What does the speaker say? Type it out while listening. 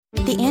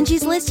The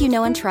Angie's List you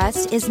know and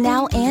trust is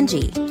now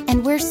Angie,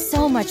 and we're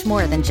so much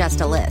more than just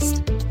a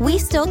list. We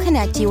still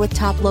connect you with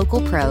top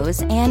local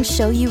pros and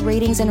show you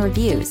ratings and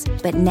reviews,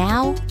 but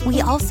now we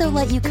also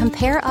let you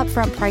compare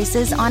upfront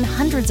prices on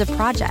hundreds of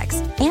projects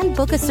and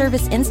book a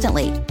service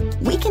instantly.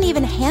 We can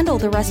even handle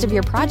the rest of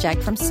your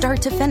project from start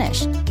to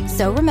finish.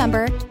 So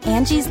remember,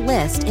 Angie's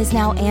List is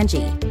now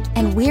Angie,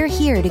 and we're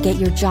here to get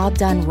your job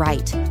done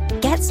right.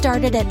 Get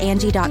started at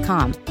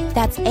Angie.com.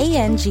 That's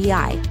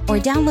ANGI, or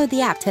download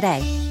the app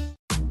today.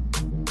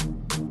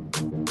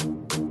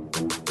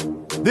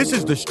 This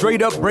is the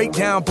Straight Up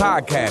Breakdown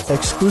Podcast.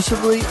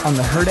 Exclusively on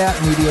the Herd App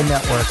Media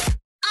Network.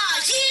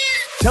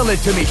 Tell it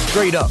to me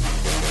straight up.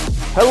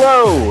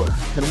 Hello,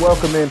 and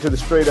welcome into the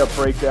Straight Up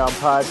Breakdown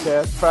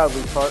Podcast,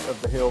 proudly part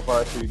of the Hail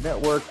Varsity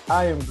Network.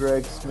 I am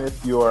Greg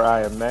Smith,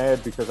 I am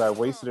mad because I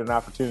wasted an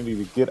opportunity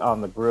to get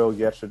on the grill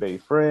yesterday,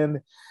 friend.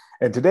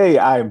 And today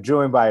I am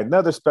joined by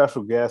another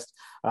special guest,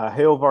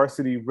 Hail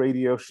Varsity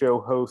radio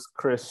show host,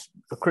 Chris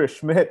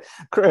Schmidt.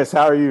 Chris,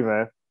 how are you,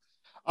 man?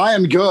 I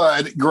am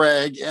good,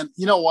 Greg. And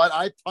you know what?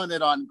 I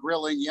punted on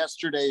grilling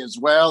yesterday as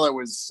well. It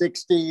was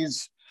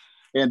 60s.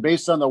 And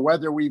based on the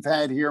weather we've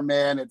had here,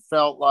 man, it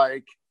felt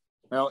like,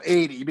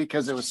 80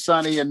 because it was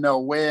sunny and no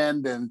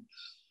wind. And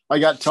I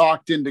got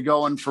talked into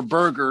going for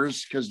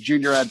burgers because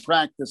Junior had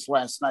practice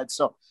last night.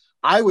 So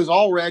I was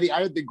all ready.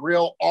 I had the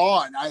grill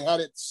on. I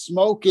had it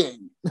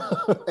smoking.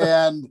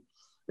 and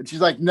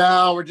she's like,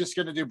 no, we're just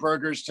going to do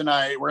burgers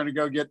tonight. We're going to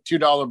go get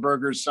 $2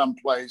 burgers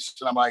someplace.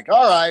 And I'm like,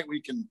 all right,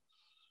 we can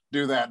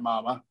do that,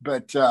 mama.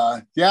 But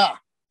yeah,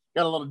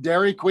 got a little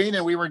Dairy Queen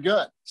and we were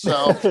good.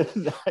 So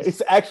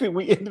nice. Actually,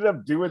 we ended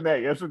up doing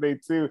that yesterday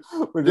too,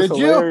 which is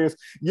hilarious.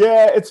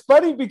 Yeah, it's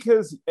funny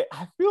because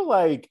I feel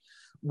like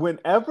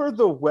whenever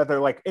the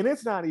weather, and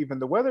it's not even,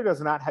 the weather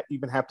does not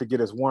even have to get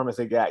as warm as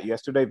it got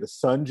yesterday. The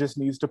sun just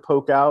needs to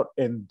poke out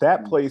and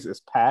that place is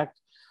packed.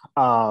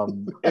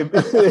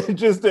 It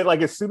just did,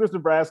 as soon as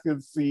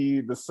Nebraskans see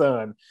the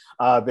sun,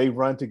 they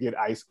run to get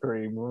ice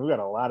cream. We got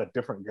a lot of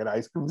different good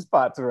ice cream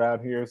spots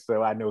around here,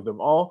 so I know them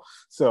all.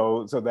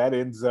 So that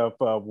ends up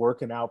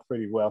working out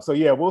pretty well. So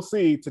yeah, we'll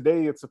see.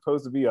 Today it's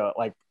supposed to be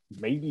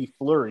maybe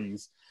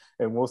flurries,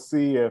 and we'll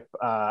see if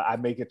I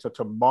make it to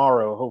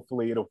tomorrow.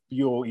 Hopefully it'll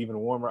feel even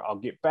warmer. I'll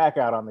get back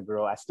out on the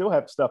grill. I still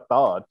have stuff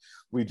thawed.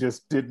 We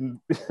just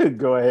didn't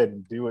go ahead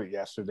and do it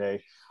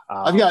yesterday.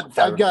 I've got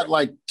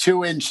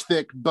 2-inch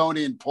thick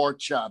bone-in pork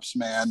chops,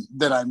 man,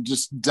 that I'm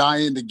just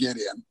dying to get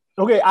in.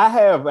 Okay,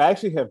 I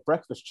actually have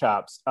breakfast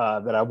chops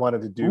that I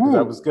wanted to do because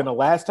I was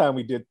last time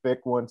we did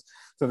thick ones.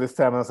 So this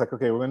time I was like,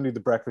 okay, we're going to do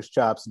the breakfast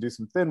chops and do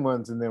some thin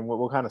ones. And then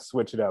we'll kind of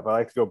switch it up. I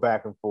like to go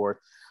back and forth.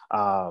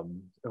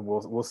 And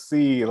we'll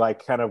see,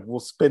 we'll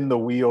spin the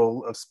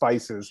wheel of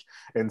spices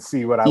and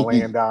see what I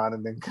land on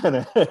and then kind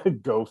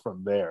of go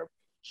from there.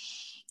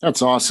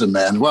 That's awesome,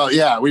 man. Well,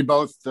 yeah, we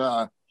both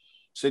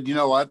said, you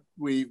know what,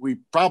 we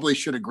probably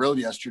should have grilled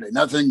yesterday.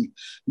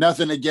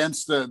 Nothing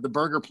against the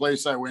burger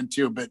place I went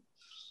to, but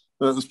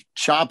those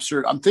chops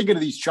I'm thinking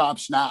of these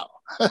chops now.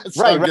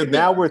 right.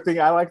 Now we're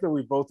thinking, I like that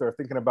we both are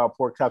thinking about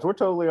pork chops. We're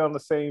totally on the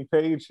same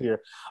page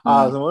here. So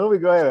why don't we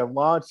go ahead and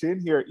launch in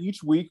here?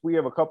 Each week we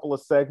have a couple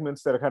of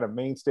segments that are kind of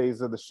mainstays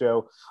of the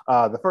show.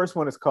 The first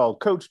one is called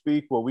Coach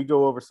Speak, where we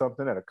go over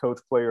something that a coach,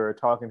 player, or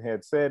talking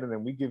head said, and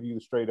then we give you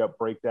the straight up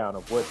breakdown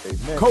of what they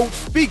meant. Coach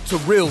Speak to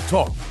Real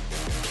Talk.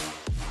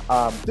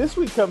 This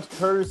week comes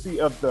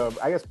courtesy of the,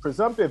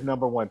 presumptive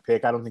number one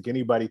pick. I don't think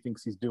anybody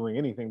thinks he's doing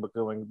anything but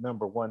going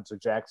number one to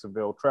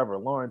Jacksonville, Trevor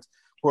Lawrence,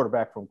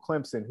 quarterback from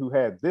Clemson, who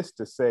had this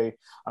to say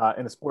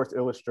in a Sports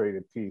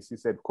Illustrated piece. He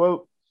said,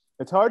 quote,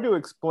 "It's hard to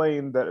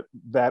explain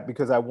that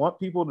because I want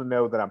people to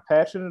know that I'm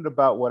passionate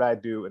about what I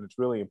do and it's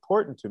really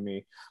important to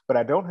me, but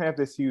I don't have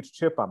this huge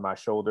chip on my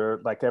shoulder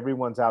like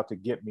everyone's out to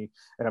get me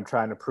and I'm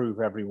trying to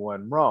prove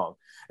everyone wrong."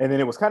 And then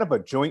it was kind of a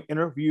joint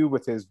interview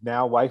with his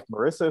now wife,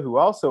 Marissa, who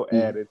also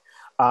added,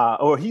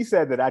 he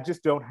said that I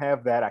just don't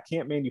have that. I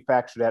can't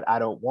manufacture that. I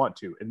don't want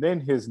to. And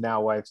then his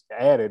now wife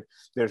added,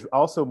 there's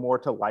also more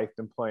to life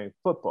than playing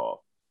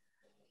football.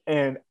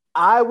 And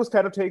I was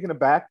kind of taken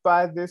aback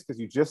by this because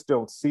you just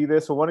don't see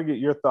this. So I want to get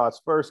your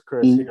thoughts first,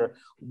 Chris, here.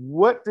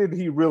 What did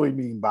he really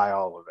mean by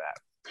all of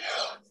that?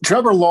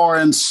 Trevor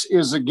Lawrence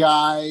is a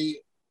guy,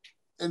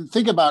 and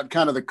think about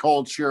kind of the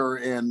culture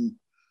in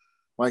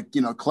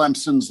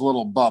Clemson's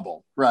little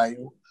bubble, right?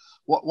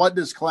 What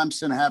does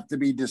Clemson have to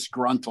be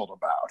disgruntled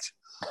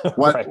about?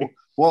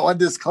 What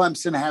does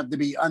Clemson have to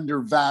be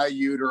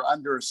undervalued or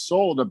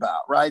undersold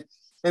about, right?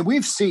 And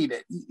we've seen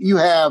it. You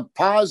have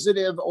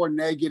positive or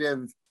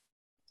negative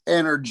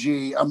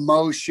energy,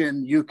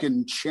 emotion you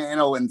can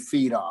channel and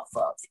feed off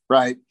of,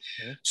 right?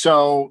 Okay.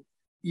 So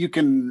you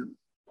can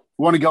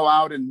want to go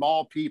out and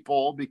maul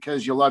people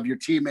because you love your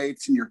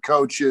teammates and your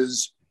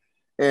coaches.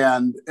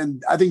 And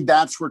I think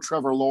that's where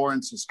Trevor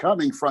Lawrence is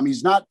coming from.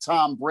 He's not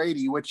Tom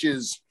Brady, which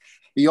is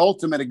the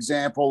ultimate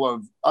example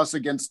of us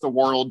against the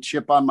world,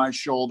 chip on my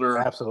shoulder.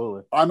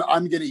 Absolutely. I'm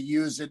going to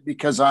use it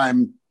because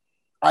I'm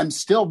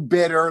still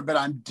bitter, but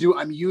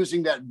I'm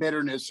using that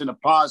bitterness in a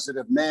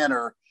positive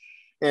manner.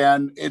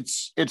 And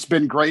it's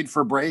been great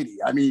for Brady.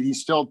 I mean,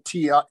 he's still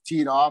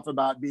teed off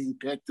about being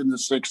picked in the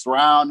 6th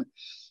round.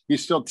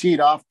 He's still teed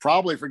off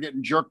probably for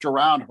getting jerked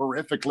around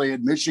horrifically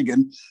in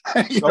Michigan.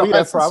 As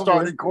a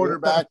starting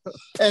quarterback.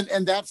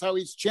 And that's how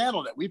he's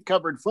channeled it. We've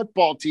covered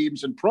football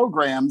teams and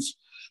programs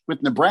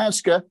with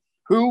Nebraska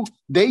who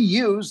they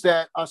use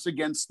that us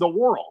against the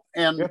world.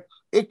 And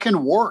it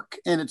can work,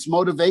 and it's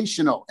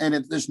motivational, and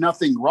there's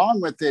nothing wrong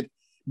with it,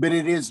 but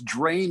it is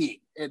draining.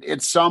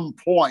 At some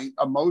point,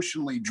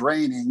 emotionally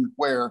draining,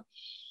 where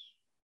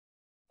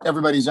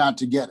everybody's out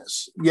to get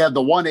us. You have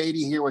the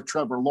 180 here with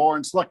Trevor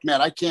Lawrence. Look,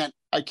 man, I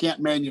can't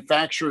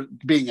manufacture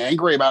being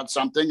angry about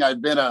something.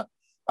 I've been a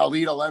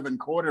Elite 11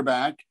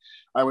 quarterback.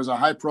 I was a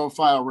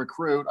high-profile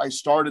recruit. I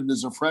started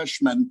as a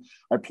freshman.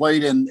 I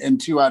played in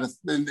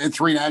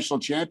 3 national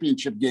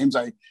championship games.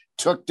 I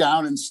took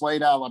down and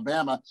slayed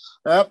Alabama.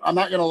 I'm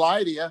not going to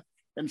lie to you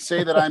and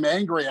say that I'm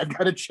angry. I've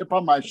got a chip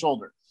on my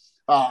shoulder.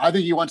 I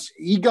think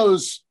he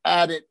goes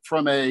at it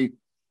from I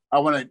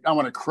want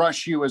to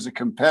crush you as a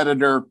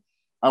competitor.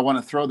 I want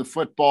to throw the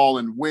football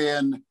and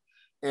win.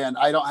 And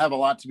I don't have a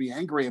lot to be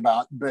angry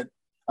about, but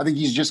I think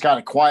he's just got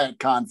a quiet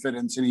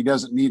confidence, and he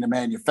doesn't need to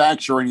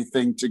manufacture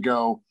anything to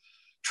go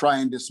try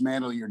and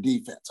dismantle your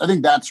defense. I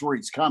think that's where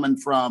he's coming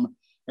from.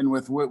 And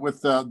with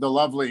the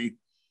lovely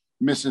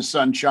Mrs.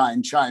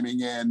 Sunshine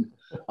chiming in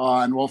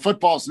on, well,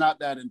 football's not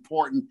that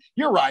important.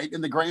 You're right. In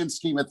the grand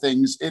scheme of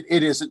things,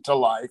 it isn't to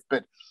life,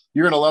 but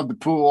you're going to love the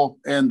pool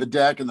and the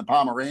deck and the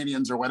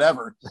Pomeranians or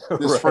whatever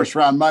this first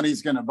round money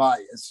is going to buy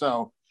you.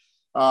 So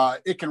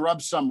it can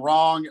rub some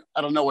wrong.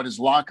 I don't know what his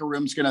locker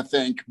room's going to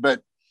think,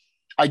 but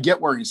I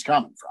get where he's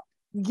coming from.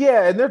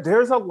 Yeah, and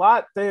there's a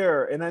lot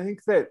there. And I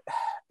think that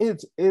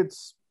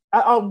it's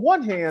on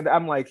one hand,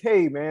 I'm like,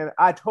 hey, man,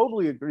 I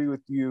totally agree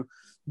with you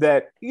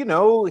that,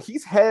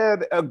 he's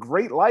had a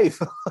great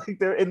life.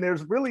 And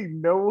there's really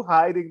no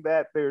hiding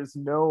that. There's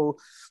no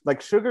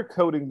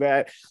sugarcoating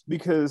that,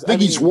 because I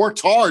think he's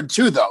worked hard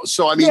too, though.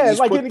 So he's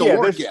put the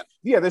work in.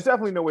 Yeah, there's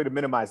definitely no way to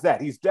minimize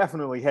that. He's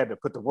definitely had to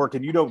put the work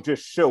in. You don't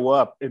just show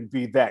up and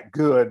be that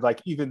good.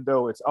 Even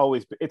though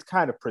it's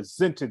kind of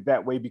presented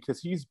that way, because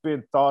he's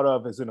been thought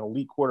of as an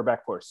elite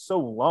quarterback for so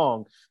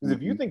long. Because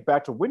if you think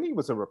back to when he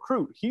was a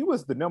recruit, he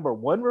was the number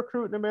 1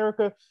 recruit in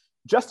America.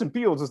 Justin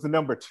Fields is the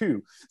number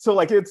 2. So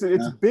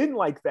it's been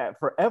like that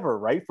forever,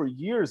 right? For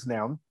years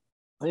now.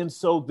 And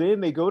so then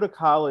they go to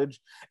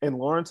college, and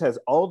Lawrence has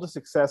all the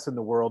success in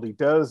the world. He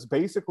does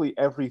basically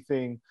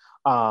everything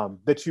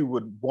that you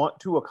would want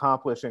to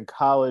accomplish in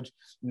college,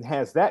 and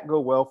has that go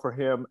well for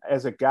him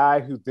as a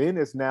guy who then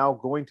is now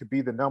going to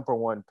be the number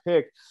 1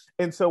 pick.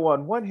 And so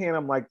on one hand,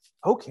 I'm like,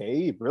 okay,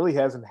 he really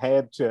hasn't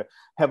had to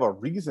have a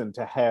reason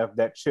to have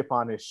that chip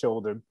on his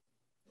shoulder.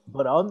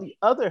 But on the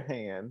other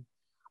hand,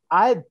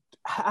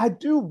 I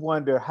do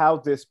wonder how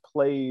this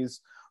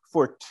plays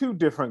for 2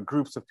 different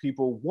groups of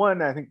people.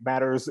 One, I think,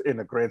 matters in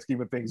the grand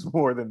scheme of things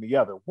more than the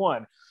other.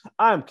 One,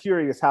 I'm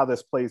curious how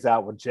this plays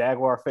out with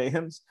Jaguar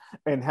fans,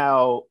 and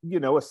how,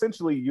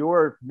 essentially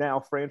your now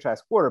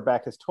franchise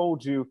quarterback has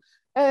told you,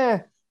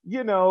 I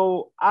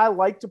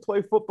like to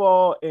play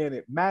football and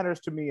it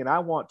matters to me and I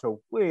want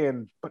to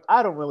win, but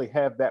I don't really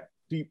have that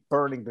deep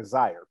burning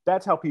desire.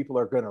 That's how people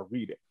are going to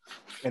read it.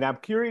 And I'm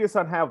curious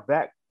on how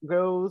that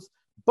goes.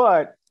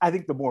 But I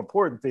think the more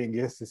important thing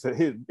is that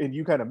and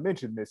you kind of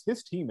mentioned this,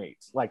 his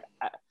teammates,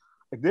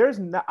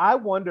 I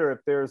wonder if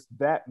there's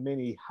that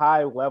many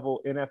high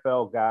level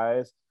NFL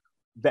guys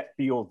that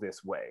feel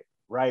this way,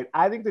 right?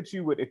 I think that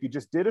you would, if you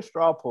just did a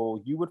straw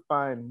poll, you would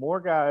find more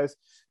guys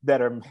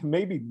that are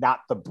maybe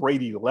not the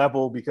Brady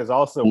level, because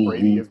also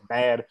Brady is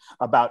mad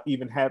about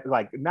even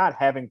not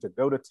having to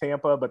go to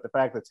Tampa, but the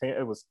fact that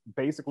it was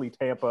basically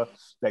Tampa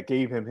that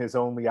gave him his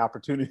only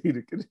opportunity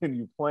to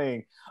continue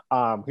playing.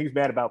 He's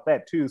mad about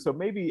that too. So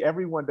maybe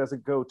everyone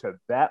doesn't go to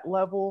that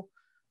level,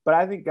 but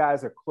I think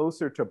guys are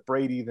closer to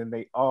Brady than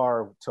they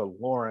are to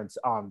Lawrence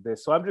on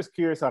this. So I'm just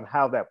curious on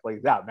how that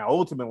plays out. Now,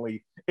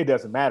 ultimately, it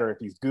doesn't matter if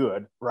he's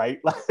good, right?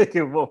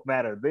 It won't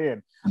matter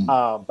then.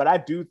 But I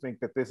do think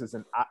that this is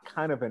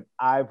kind of an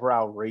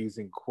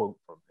eyebrow-raising quote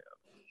from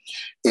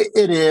him.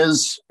 It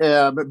is,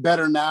 but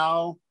better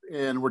now,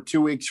 and we're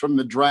 2 weeks from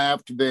the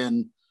draft,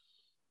 than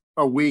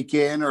a week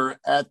in or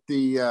at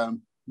the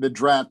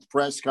draft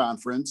press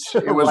conference.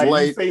 It was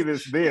late. You say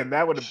this then,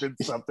 that would have been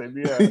something.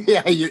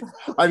 Yeah.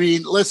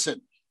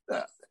 Listen,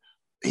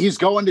 he's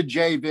going to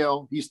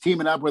Jayville. He's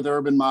teaming up with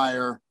Urban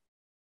Meyer.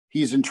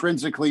 He's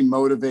intrinsically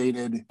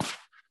motivated.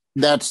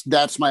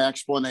 That's my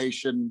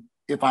explanation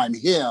if I'm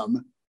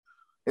him.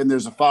 And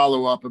there's a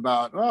follow-up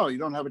about, oh, you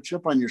don't have a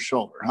chip on your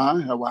shoulder,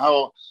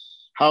 huh?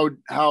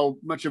 How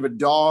much of a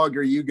dog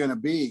are you going to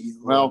be?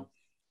 Well,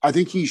 I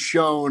think he's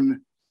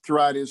shown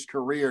throughout his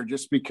career,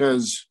 just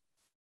because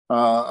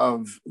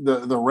of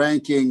the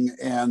ranking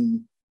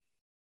and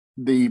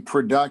the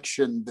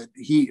production, that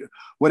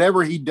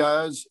whatever he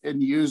does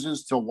and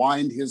uses to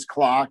wind his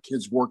clock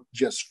has worked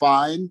just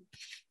fine.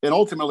 And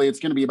ultimately, it's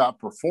going to be about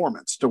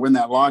performance to win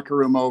that locker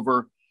room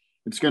over.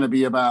 It's going to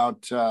be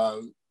about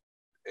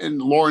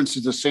and Lawrence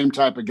is the same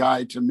type of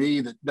guy to me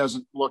that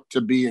doesn't look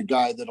to be a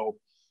guy that'll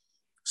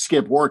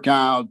skip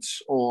workouts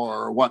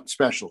or want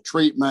special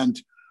treatment.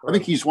 Right. I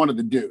think he's one of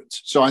the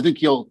dudes. So I think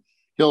he'll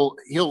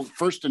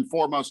first and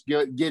foremost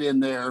get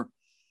in there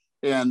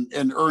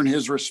and earn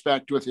his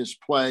respect with his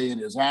play and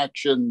his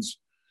actions.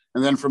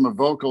 And then from a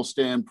vocal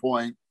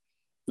standpoint,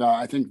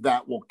 I think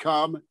that will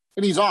come.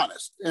 And he's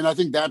honest. And I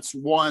think that's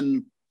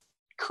one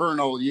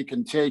kernel you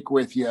can take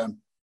with you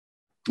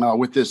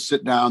with this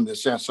sit down,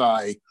 this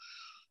SI,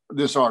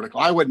 this article.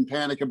 I wouldn't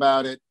panic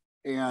about it.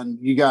 And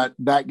you got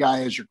that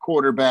guy as your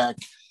quarterback.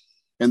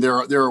 And there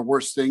are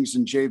worse things,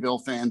 and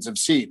Jayville fans have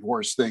seen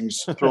worse things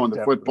throwing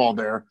the football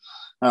there,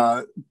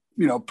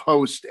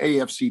 post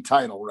AFC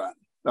title run,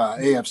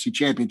 AFC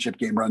championship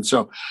game run.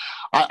 So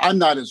I'm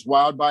not as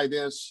wowed by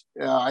this.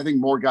 I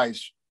think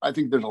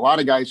there's a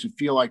lot of guys who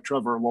feel like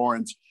Trevor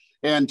Lawrence.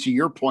 And to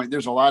your point,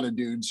 there's a lot of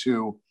dudes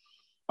who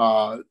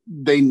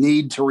they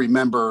need to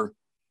remember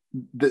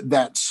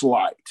that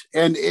slight.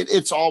 And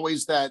it's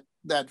always that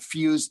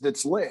fuse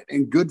that's lit,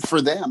 and good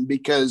for them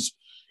because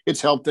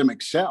it's helped them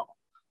excel.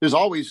 There's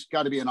always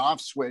got to be an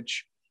off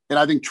switch. And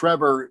I think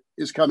Trevor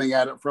is coming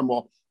at it from,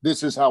 well,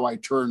 this is how I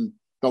turn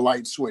the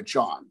light switch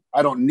on.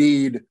 I don't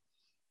need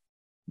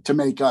to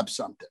make up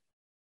something.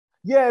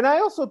 Yeah, and I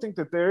also think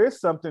that there is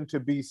something to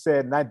be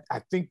said. And I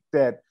think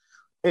that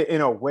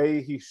in a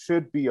way he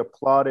should be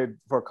applauded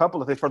for a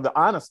couple of things, for the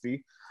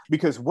honesty,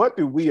 because what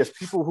do we as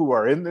people who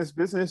are in this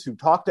business, who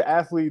talk to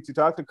athletes, who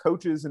talk to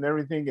coaches and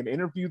everything and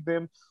interview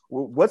them,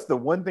 what's the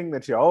one thing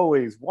that you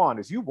always want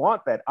is you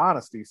want that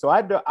honesty. So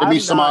I need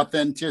some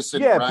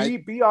authenticity. Yeah,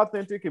 right? be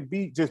authentic and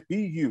be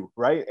you,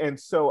 right? And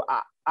so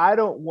I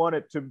don't want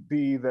it to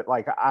be that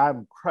like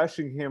I'm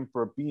crushing him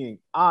for being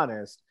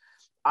honest.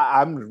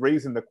 I'm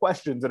raising the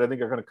questions that I think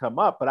are going to come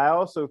up, but I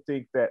also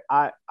think that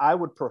I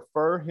would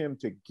prefer him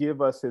to give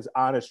us his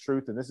honest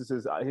truth, and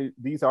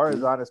these are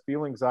his honest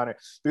feelings on it,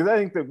 because I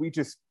think that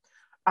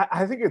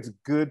I think it's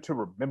good to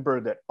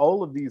remember that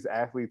all of these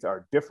athletes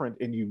are different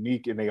and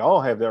unique, and they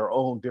all have their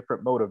own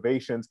different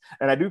motivations.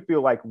 And I do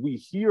feel like we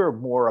hear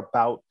more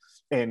about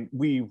and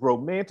we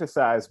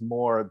romanticize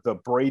more the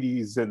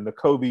Bradys and the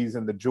Kobes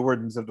and the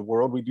Jordans of the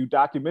world. We do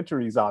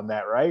documentaries on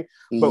that, right?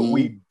 Mm-hmm. But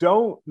we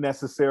don't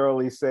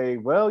necessarily say,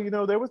 well,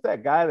 there was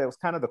that guy that was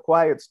kind of the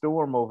quiet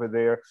storm over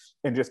there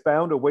and just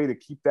found a way to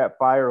keep that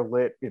fire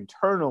lit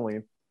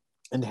internally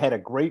and had a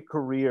great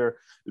career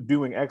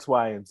doing X,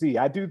 Y, and Z.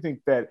 I do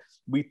think that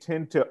we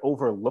tend to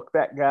overlook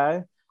that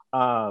guy.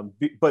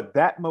 But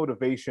that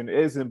motivation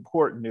is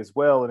important as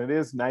well. And it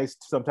is nice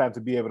sometimes to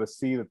be able to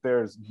see that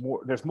there's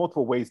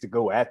multiple ways to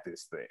go at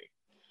this thing.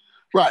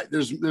 Right.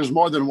 There's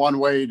more than one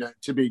way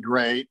to be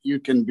great. You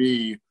can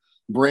be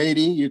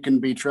Brady, you can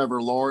be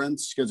Trevor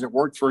Lawrence, because it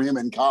worked for him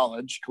in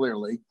college,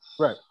 clearly.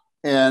 Right.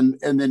 And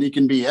then you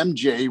can be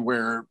MJ,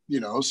 where,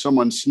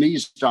 someone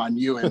sneezed on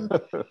you and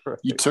right.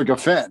 You took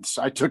offense.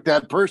 I took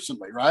that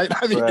personally, right?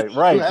 I mean,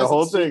 right. The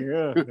whole thing.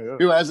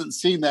 Who hasn't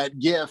seen that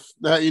GIF,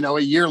 a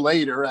year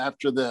later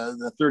after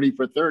the 30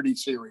 for 30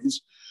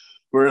 series,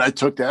 where I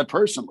took that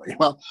personally?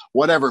 Well,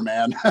 whatever,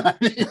 man. I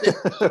mean,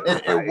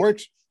 it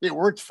worked. It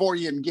worked for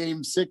you in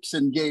Game 6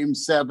 and Game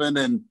 7,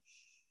 and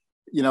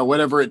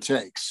whatever it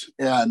takes.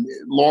 And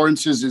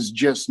Lawrence's is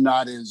just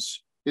not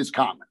as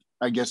common,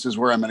 I guess, is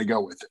where I'm going to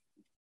go with it.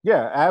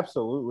 Yeah,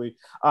 absolutely.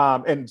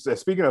 And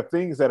speaking of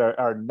things that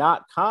are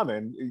not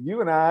common,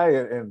 you and I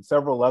and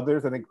several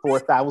others, I think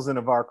 4,000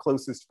 of our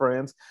closest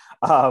friends,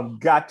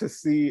 got to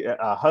see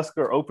a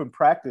Husker open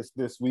practice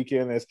this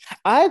weekend. As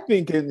I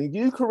think, and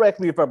you correct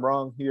me if I'm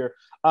wrong here,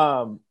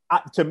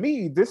 to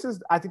me, this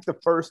is, I think, the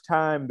first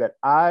time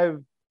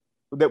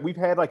that we've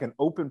had like an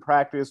open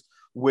practice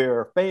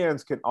where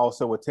fans can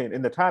also attend.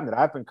 In the time that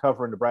I've been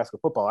covering Nebraska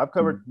football, I've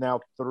covered now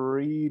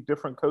 3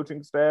 different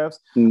coaching staffs.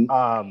 And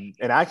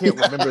I can't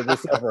remember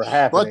this ever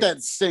happening. Let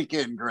that sink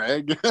in,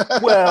 Greg.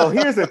 Well,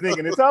 here's the thing.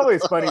 And it's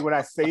always funny when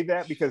I say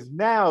that, because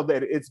now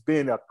that it's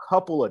been a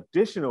couple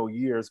additional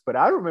years, but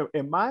I remember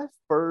in my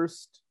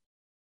first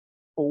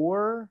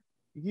 4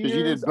 years.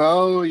 You did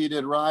Bo, you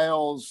did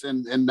Riles,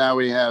 and now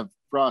we have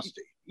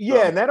Frosty.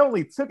 Yeah, and it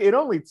only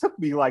took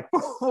me like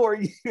 4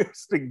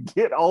 years to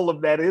get all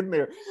of that in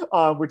there,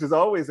 which is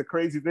always a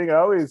crazy thing. I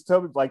always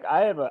tell people, like,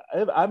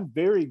 I'm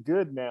very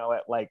good now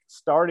at like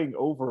starting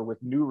over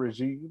with new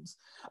regimes,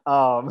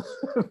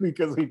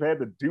 because we've had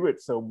to do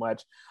it so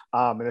much,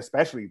 and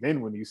especially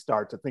then when you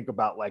start to think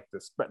about like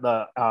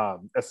the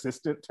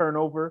assistant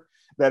turnover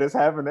that is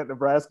happening at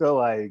Nebraska.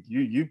 Like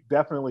you've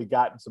definitely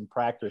gotten some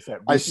practice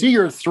at. I see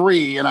you're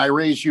 3 and I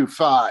raise you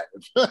 5.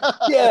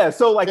 Yeah,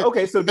 so like,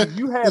 okay, so did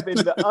you have in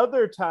the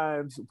other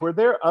times, were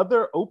there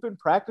other open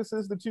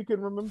practices that you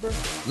can remember?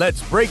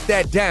 Let's break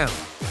that down.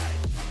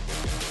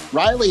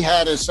 Riley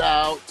had us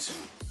out.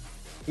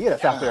 He had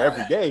us out there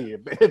every day.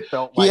 It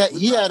felt like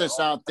he had us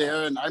out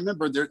there, and I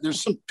remember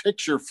there's some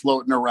picture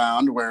floating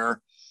around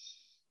where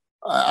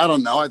I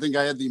don't know. I think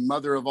I had the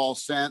mother of all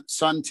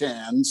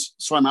suntans,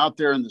 so I'm out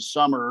there in the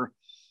summer,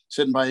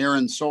 sitting by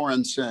Aaron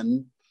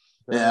Sorensen,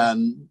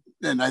 and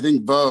I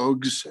think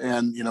Vogues,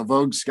 and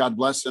Vogues, God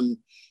bless him,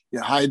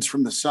 hides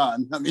from the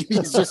sun. I mean,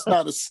 he's just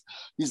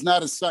he's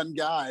not a sun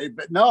guy.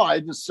 But no, I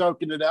just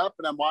soaking it up,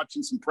 and I'm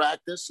watching some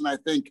practice, and I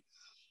think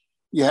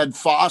you had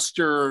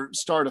Foster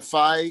start a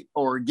fight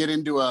or get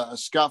into a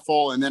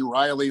scuffle, and then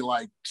Riley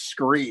like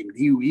screamed.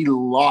 He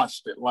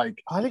lost it.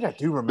 Like, I think I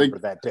do remember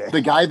that day. The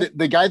guy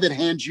that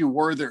hands you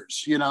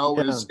Werther's,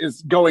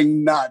 is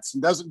going nuts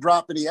and doesn't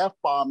drop any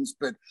F-bombs,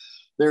 but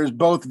there's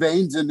both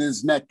veins in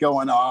his neck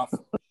going off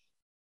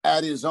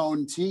at his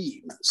own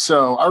team.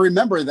 So I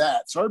remember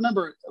that. So I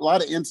remember a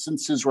lot of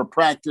instances where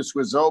practice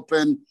was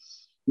open,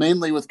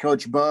 mainly with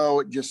Coach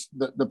Bo, just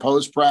the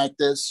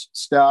post-practice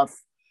stuff.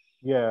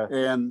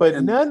 Yeah,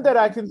 but none that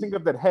I can think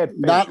of that had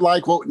not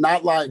like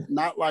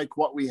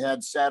what we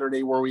had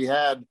Saturday, where we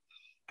had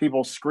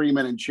people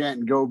screaming and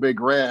chanting "Go Big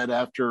Red"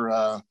 after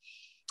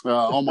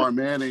Omar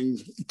Manning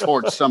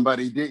torched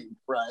somebody deep,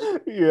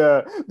 right?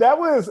 Yeah, that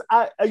was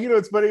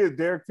it's funny that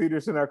Derek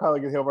Peterson, our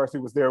colleague at Hail Varsity,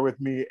 was there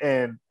with me,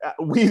 and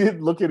we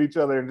didn't look at each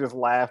other and just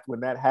laughed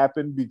when that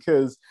happened,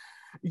 because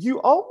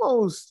you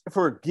almost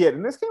forget,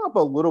 and this came up a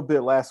little bit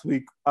last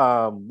week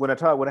when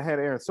I had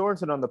Aaron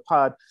Sorensen on the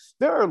pod.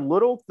 There are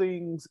little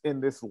things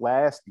in this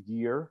last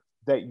year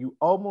that you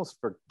almost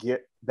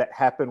forget that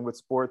happen with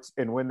sports,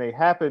 and when they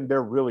happen,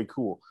 they're really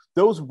cool.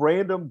 Those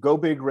random "Go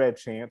Big Red"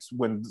 chants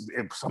when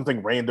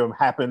something random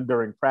happened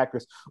during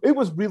practice, it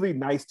was really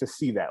nice to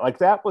see that. Like,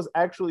 that was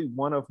actually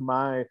one of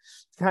my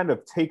kind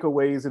of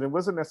takeaways, and it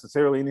wasn't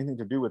necessarily anything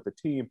to do with the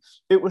team.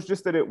 It was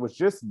just that it was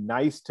just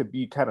nice to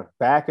be kind of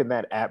back in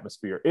that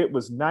atmosphere. It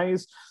was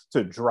nice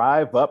to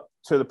drive up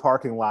to the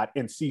parking lot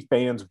and see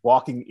fans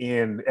walking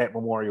in at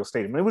Memorial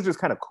Stadium. It was just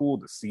kind of cool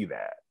to see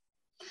that.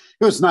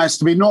 It was nice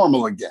to be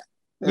normal again.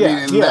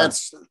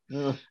 That's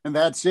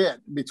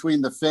it.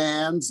 Between the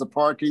fans, the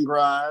parking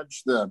garage,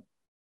 the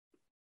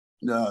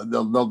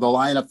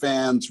line of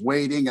fans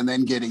waiting and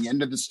then getting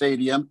into the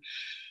stadium,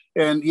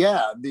 and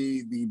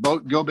the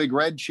 "Go Big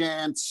Red"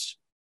 chants,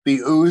 the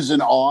oohs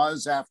and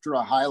ahs after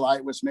a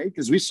highlight was made,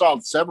 because we saw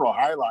several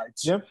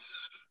highlights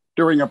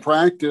during a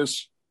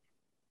practice.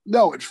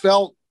 No, it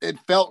felt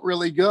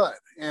really good,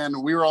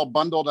 and we were all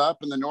bundled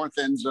up in the north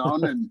end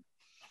zone, and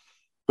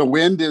the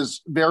wind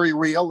is very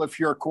real if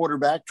you're a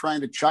quarterback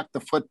trying to chuck the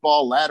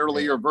football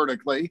laterally or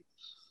vertically.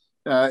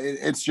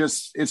 It's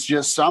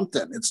just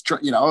something. It's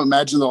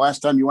imagine the last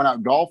time you went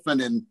out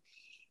golfing and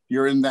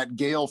you're in that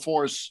gale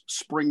force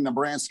spring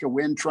Nebraska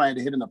wind trying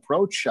to hit an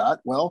approach shot.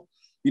 Well,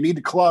 you need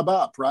to club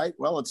up, right?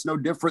 Well, it's no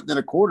different than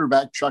a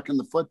quarterback chucking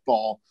the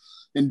football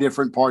in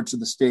different parts of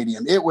the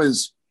stadium. It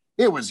was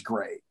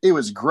great. It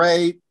was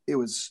great. It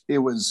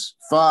was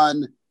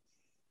fun.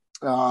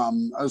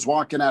 I was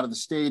walking out of the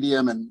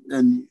stadium,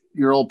 and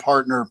your old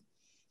partner,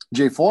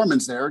 Jay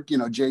Foreman's there.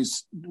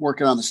 Jay's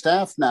working on the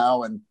staff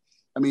now. And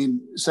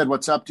said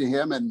what's up to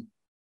him. And,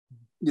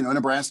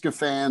 Nebraska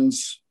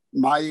fans,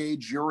 my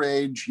age, your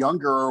age,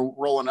 younger, are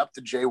rolling up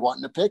to Jay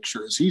wanting a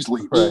picture as he's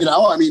leaving,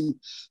 right.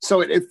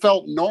 So it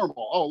felt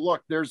normal. Oh,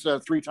 look, there's a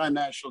 3-time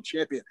national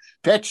champion.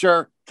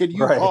 Picture. Can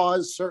you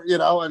pause, sir?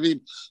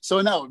 So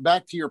no,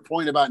 back to your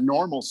point about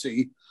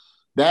normalcy.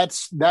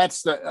 That's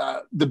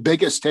the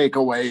biggest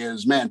takeaway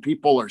is, man,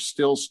 people are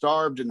still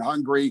starved and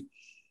hungry,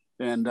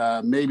 and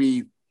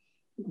May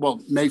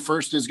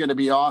 1st is going to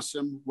be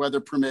awesome,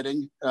 weather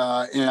permitting,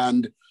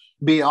 and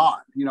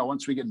beyond.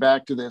 Once we get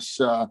back to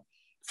this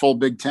full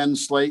Big Ten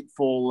slate,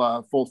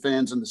 full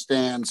fans in the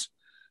stands,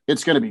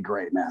 it's going to be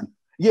great, man.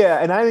 Yeah,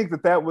 and I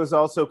think that was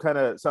also kind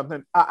of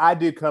something I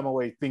did come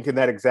away thinking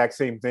that exact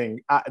same thing,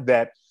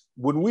 that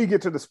when we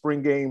get to the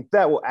spring game,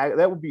 that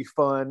will be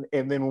fun.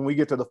 And then when we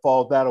get to the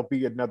fall, that'll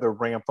be another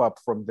ramp up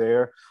from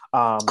there.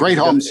 Great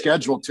home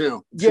schedule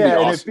too. Yeah.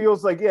 And awesome. It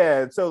feels like,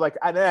 so like,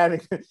 I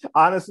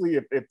honestly,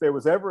 if there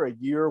was ever a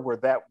year where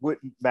that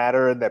wouldn't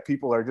matter and that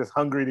people are just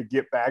hungry to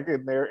get back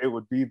in there, it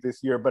would be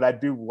this year. But I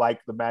do like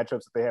the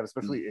matchups that they have,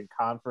 especially in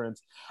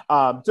conference.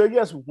 So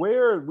yes,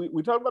 where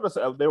we talked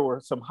about, there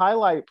were some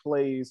highlight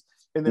plays,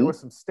 and there were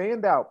some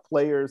standout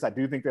players. I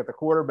do think that the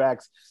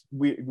quarterbacks,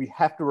 we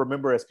have to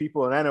remember as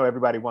people, and I know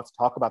everybody wants to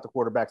talk about the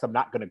quarterbacks. I'm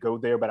not going to go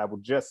there, but I will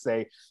just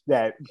say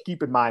that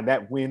keep in mind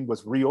that win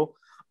was real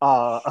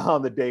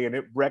on the day, and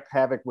it wreaked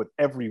havoc with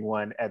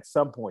everyone at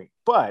some point.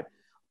 But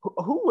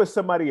who was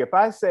somebody, if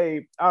I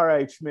say, all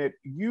right, Schmidt,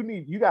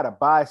 you got to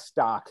buy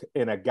stock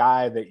in a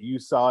guy that you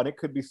saw, and it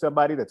could be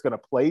somebody that's going to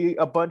play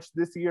a bunch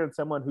this year and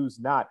someone who's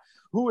not.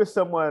 Who is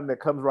someone that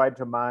comes right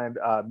to mind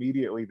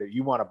immediately that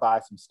you want to buy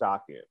some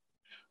stock in?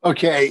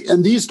 Okay,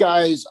 and these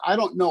guys, I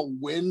don't know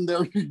when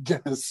they're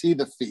going to see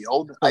the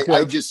field. Okay.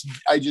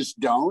 I just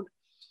don't.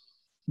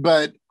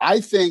 But I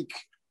think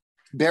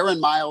Baron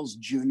Miles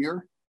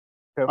Jr.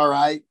 Okay. All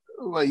right,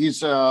 well,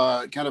 he's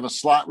kind of a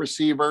slot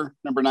receiver,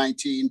 number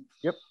 19.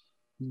 Yep.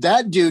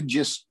 That dude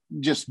just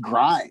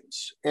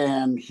grinds,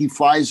 and he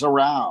flies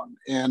around.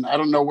 And I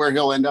don't know where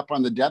he'll end up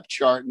on the depth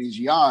chart, and he's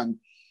young.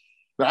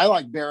 But I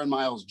like Baron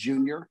Miles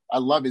Jr. I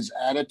love his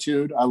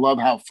attitude. I love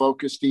how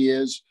focused he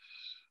is.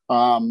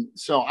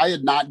 So I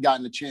had not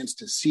gotten a chance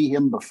to see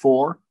him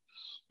before,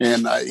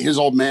 And his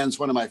old man's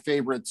one of my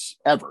favorites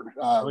ever.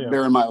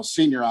 Baron Miles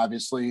Sr.,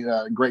 obviously,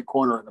 great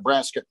corner at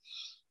Nebraska.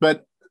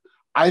 But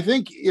I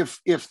think if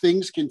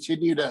things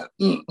continue to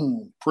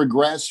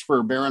progress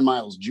for Baron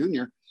Miles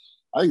Jr.,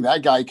 I think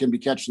that guy can be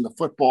catching the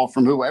football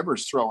from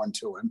whoever's throwing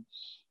to him.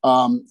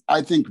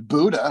 I think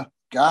Buddha,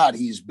 God,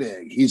 he's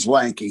big, he's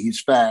lanky,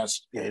 he's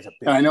fast. Yeah, he's a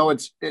big and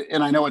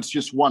I know it's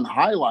just one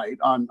highlight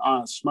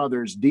on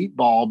Smothers' deep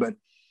ball, but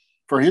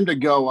for him to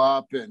go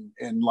up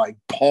and like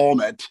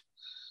palm it,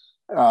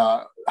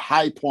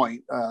 high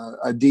point,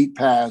 a deep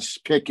pass,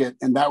 pick it,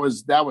 and that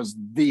was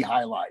the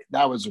highlight.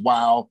 That was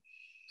wow.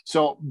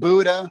 So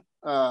Buddha,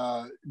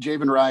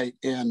 Javen Wright,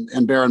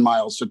 and Baron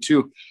Miles, so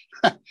two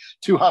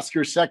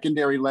Husker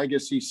secondary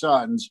legacy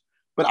sons.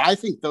 But I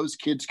think those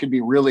kids could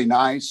be really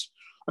nice.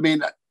 I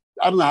mean,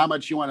 I don't know how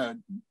much you want to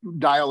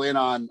dial in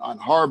on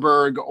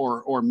Harburg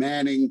or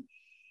Manning,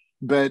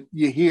 but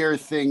you hear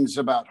things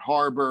about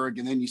Harburg,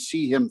 and then you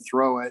see him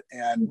throw it,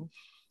 and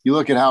you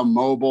look at how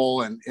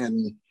mobile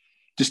and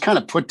just kind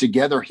of put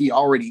together he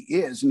already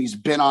is, and he's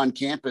been on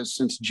campus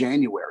since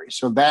January.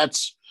 So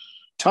that's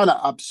a ton of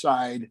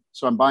upside.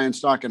 So I'm buying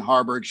stock in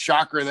Harburg.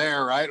 Shocker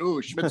there, right?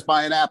 Ooh, Schmidt's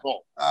buying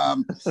Apple.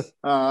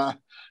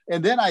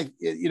 And then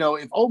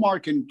if Omar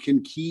can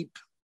keep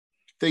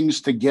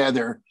things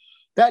together,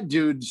 that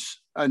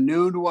dude's a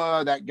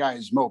Nunwa, that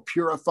guy's Mo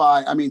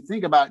Purify. I mean,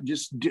 think about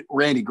just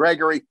Randy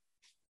Gregory.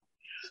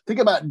 Think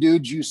about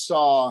dudes you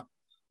saw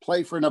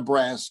play for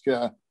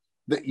Nebraska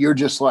that you're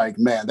just like,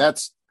 man,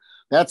 that's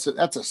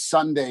a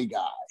Sunday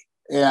guy.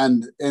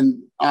 And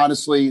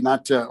honestly,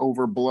 not to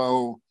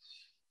overblow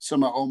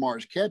some of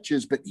Omar's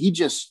catches, but he's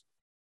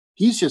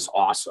just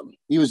awesome.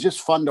 He was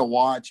just fun to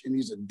watch, and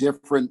he's a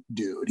different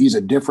dude. He's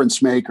a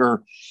difference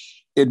maker.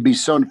 It'd be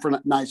so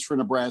nice for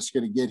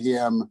Nebraska to get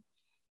him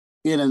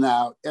in and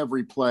out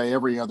every play,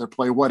 every other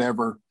play,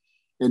 whatever,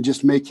 and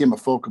just make him a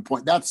focal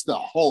point. That's the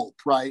hope,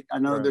 right? I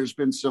know there's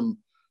been some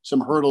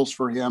hurdles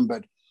for him,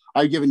 but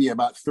I've given you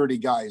about 30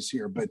 guys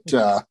here. But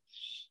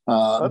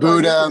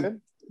Buddha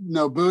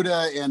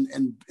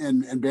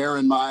and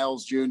Baron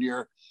Miles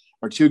Jr.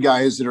 are two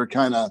guys that are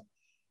kind of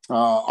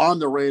on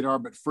the radar,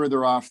 but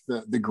further off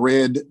the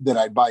grid that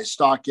I'd buy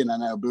stock in. I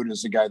know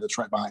Buddha's the guy that's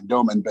right behind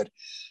Doman, but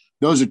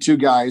those are two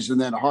guys. And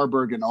then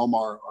Harburg and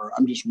Omar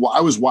I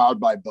was wowed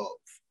by both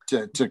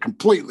to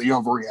completely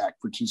overreact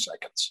for 2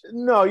 seconds.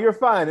 No, you're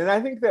fine. And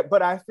I think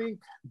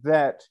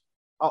that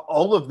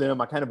all of them,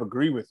 I kind of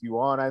agree with you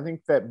on. I think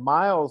that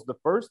Miles, the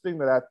first thing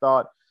that I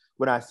thought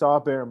when I saw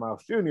Baron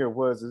Miles Jr.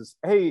 was,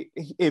 hey,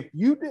 if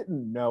you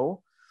didn't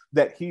know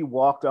that he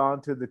walked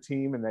onto the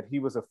team and that he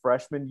was a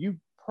freshman, you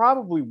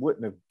probably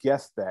wouldn't have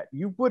guessed that.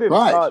 You would have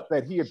thought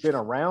that he had been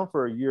around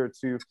for a year or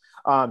two.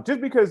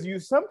 Just because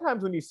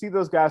sometimes when you see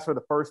those guys for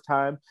the first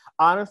time,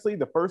 honestly,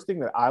 the first thing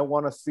that I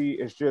want to see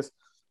is just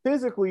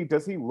physically,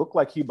 does he look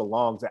like he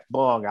belong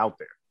out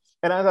there?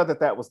 And I thought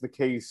that was the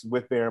case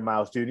with Baron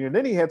Miles Jr. And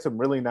then he had some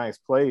really nice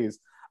plays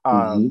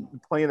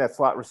playing that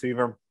slot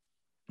receiver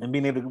and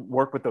being able to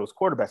work with those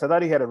quarterbacks. I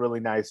thought he had a really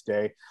nice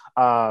day.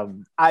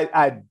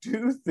 I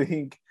do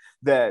think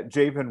that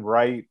Javen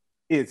Wright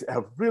is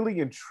a really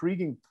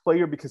intriguing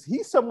player because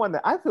he's someone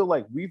that I feel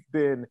like we've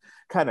been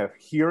kind of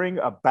hearing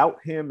about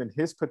him and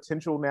his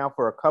potential now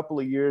for a couple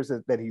of years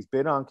that he's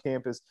been on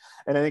campus.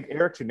 And I think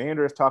Eric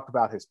Chenander has talked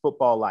about his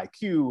football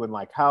IQ and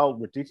like how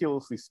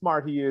ridiculously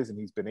smart he is. And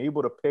he's been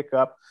able to pick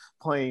up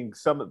playing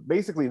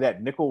basically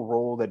that nickel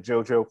role that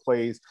JoJo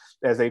plays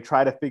as they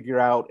try to figure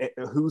out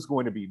who's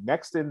going to be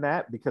next in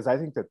that, because I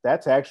think that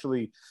that's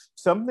actually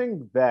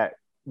something that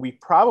we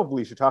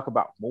probably should talk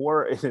about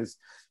more is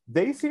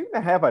they seem to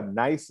have a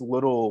nice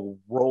little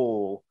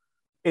role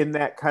in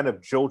that kind of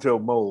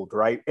JoJo mold,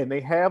 right? And they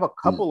have a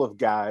couple of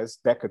guys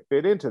that could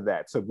fit into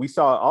that. So we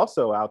saw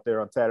also out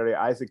there on Saturday,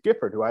 Isaac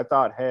Gifford, who I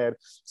thought had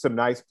some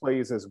nice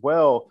plays as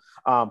well.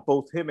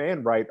 Both him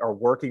and Wright are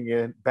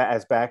working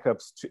as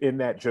backups in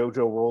that JoJo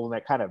role in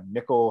that kind of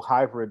nickel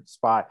hybrid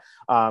spot,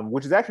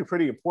 which is actually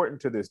pretty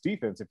important to this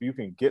defense. If you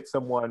can get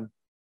someone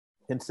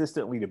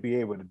consistently to be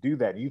able to do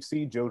that. You've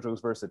seen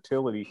JoJo's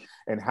versatility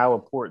and how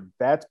important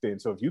that's been.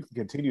 So if you can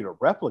continue to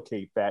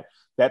replicate that,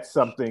 that's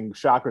something,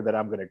 shocker that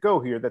I'm going to go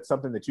here, that's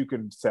something that you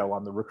can sell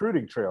on the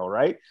recruiting trail,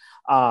 right?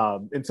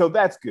 And so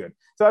that's good.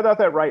 So I thought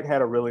that Wright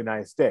had a really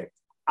nice day.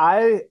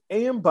 I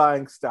am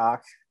buying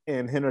stock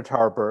in Henner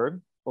Tarburg.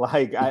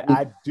 Like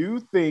I do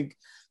think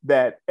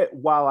that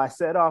while I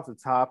said off the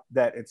top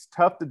that it's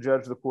tough to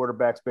judge the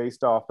quarterbacks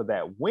based off of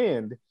that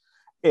wind,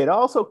 it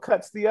also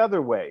cuts the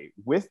other way.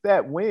 With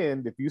that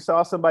wind, if you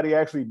saw somebody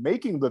actually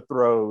making the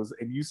throws,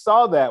 and you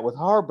saw that with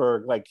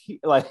Harburg,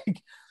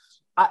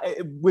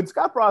 when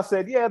Scott Frost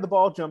said, yeah, the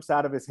ball jumps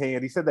out of his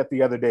hand, he said that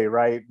the other day,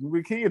 right?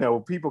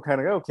 People kind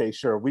of go, okay,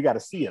 sure, we got to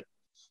see it.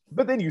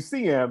 But then you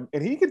see him,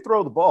 and he can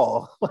throw the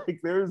ball.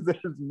 Like, there's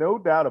no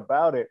doubt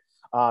about it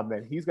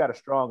that he's got a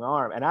strong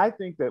arm. And I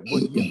think that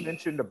what you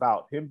mentioned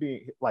about him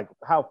being, like,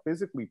 how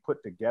physically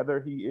put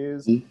together he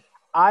is,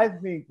 I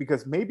think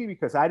because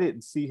I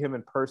didn't see him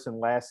in person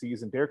last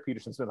season. Derek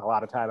Peterson spent a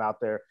lot of time out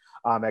there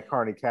at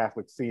Kearney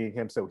Catholic seeing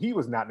him, so he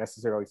was not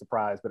necessarily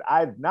surprised, but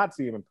I did not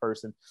see him in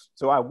person.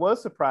 So I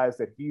was surprised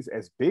that he's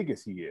as big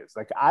as he is.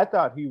 Like, I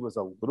thought he was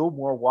a little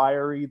more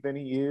wiry than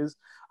he is.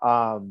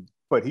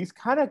 But he's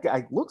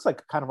looks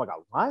like kind of like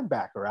a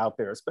linebacker out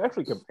there,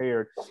 especially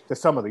compared to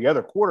some of the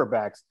other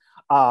quarterbacks.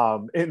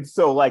 And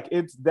so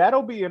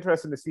that'll be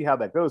interesting to see how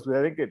that goes. But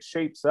I think it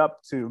shapes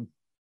up to,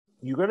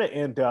 you're going to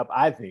end up,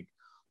 I think,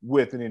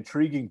 with an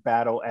intriguing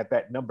battle at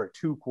that number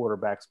 2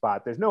 quarterback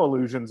spot. There's no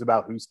illusions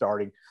about who's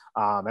starting.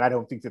 And I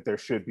don't think that there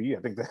should be.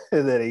 I think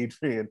that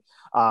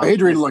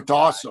Adrian looked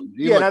awesome.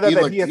 He had some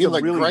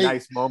really great.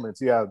 Nice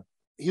moments. Yeah.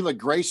 He looked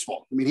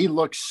graceful. I mean, he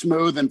looked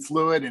smooth and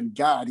fluid, and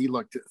God, he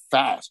looked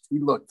fast. He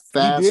looked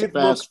fast. He did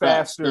look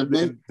faster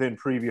than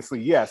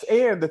previously, yes.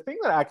 And the thing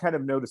that I kind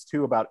of noticed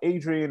too about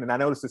Adrian, and I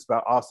noticed this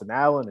about Austin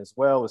Allen as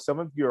well, is some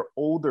of your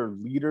older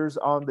leaders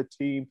on the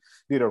team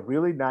did a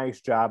really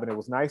nice job, and it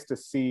was nice to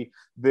see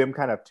them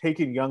kind of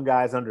taking young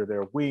guys under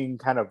their wing,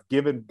 kind of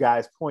giving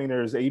guys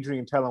pointers.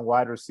 Adrian telling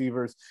wide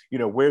receivers,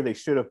 where they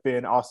should have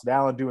been. Austin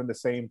Allen doing the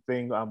same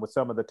thing with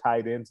some of the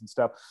tight ends and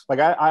stuff. Like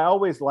I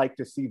always like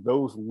to see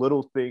those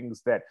little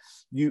things that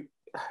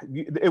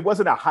it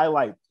wasn't a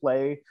highlight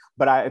play,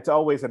 but it's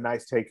always a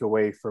nice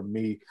takeaway for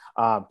me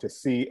to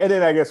see. And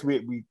then I guess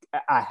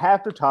I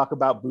have to talk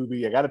about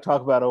Booby. I got to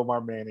talk about Omar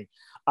Manning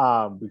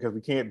because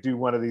we can't do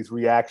one of these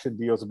reaction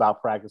deals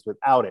about practice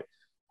without it.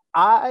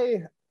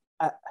 I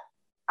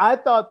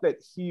thought that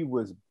he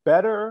was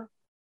better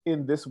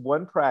in this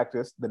one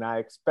practice than I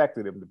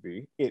expected him to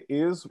be. It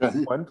is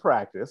one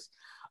practice.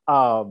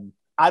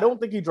 I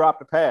don't think he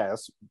dropped a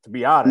pass, to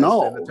be honest.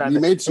 No, he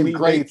made some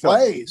great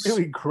plays.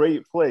 Really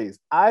great plays.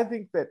 I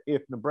think that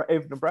if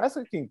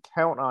Nebraska can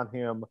count on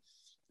him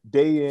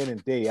day in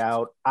and day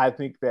out, I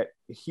think that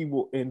he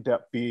will end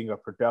up being a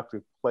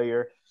productive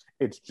player.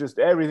 It's just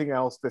everything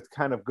else that's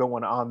kind of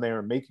going on there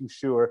and making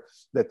sure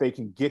that they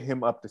can get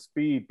him up to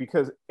speed,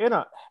 because in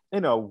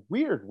a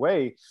weird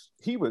way,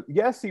 he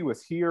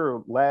was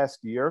here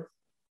last year.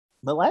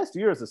 But last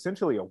year is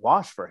essentially a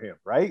wash for him,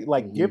 right?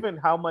 Like, given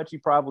how much he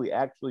probably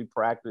actually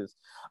practiced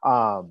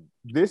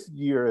this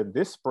year and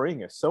this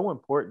spring is so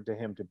important to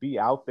him to be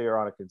out there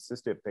on a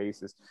consistent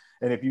basis.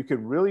 And if you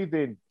can really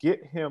then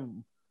get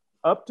him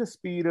up to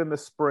speed in the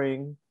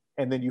spring,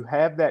 and then you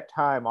have that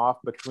time off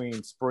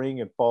between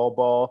spring and fall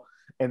ball,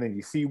 and then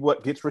you see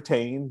what gets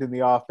retained in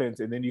the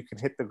offense, and then you can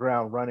hit the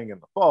ground running in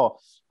the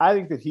fall, I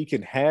think that he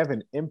can have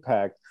an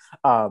impact.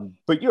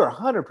 But you're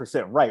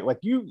 100% right. Like,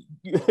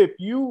 if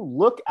you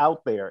look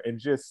out there and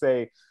just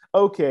say,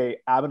 okay,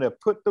 I'm going to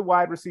put the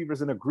wide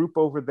receivers in a group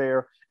over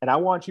there, and I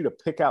want you to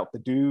pick out the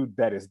dude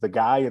that is the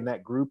guy in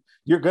that group,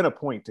 you're going to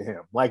point to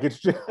him. Like, it's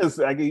just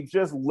like, he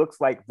just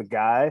looks like the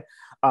guy.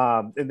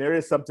 And there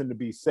is something to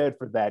be said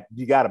for that.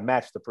 You got to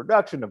match the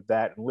production of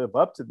that and live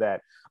up to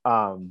that.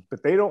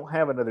 But they don't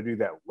have another dude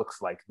that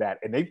looks like that.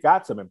 And they've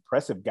got some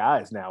impressive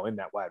guys now in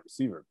that wide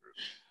receiver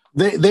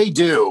group. They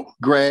do,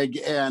 Greg.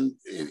 And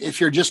if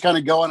you're just kind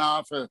of going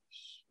off of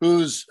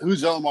who's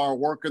Omar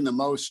working the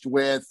most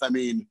with, I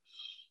mean,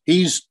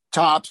 he's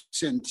tops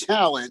in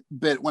talent,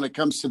 but when it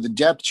comes to the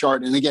depth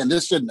chart, and again,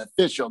 this isn't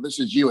official, this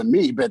is you and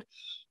me, but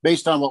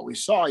based on what we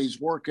saw,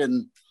 he's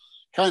working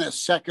kind of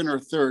second or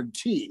third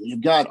team.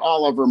 You've got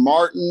Oliver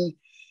Martin,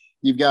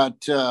 you've got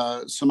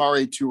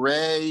Samori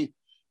Toure,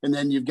 and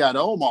then you've got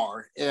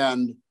Omar,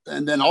 and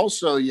then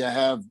also you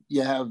have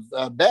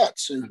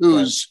Betts,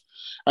 who's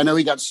I know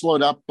he got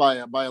slowed up by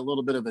a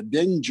little bit of a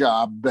ding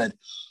job, but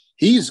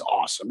he's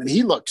awesome, and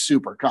he looks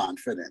super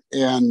confident.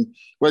 And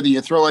whether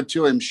you throw it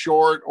to him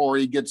short or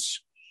he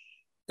gets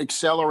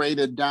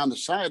accelerated down the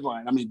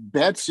sideline, I mean,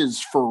 Betts is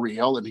for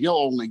real, and he'll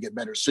only get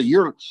better. So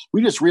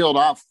we just reeled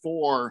off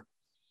four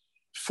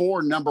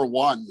number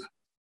one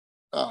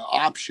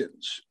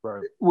options,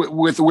 right,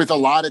 with a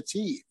lot of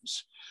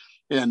teams.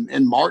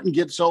 And Martin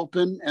gets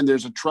open, and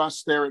there's a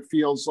trust there, it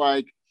feels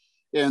like.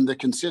 And the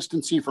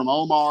consistency from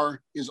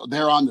Omar is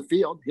there on the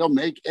field. He'll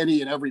make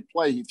any and every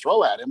play you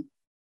throw at him,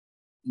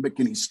 but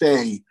can he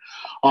stay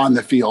on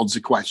the field's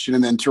a question.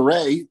 And then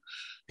Toure,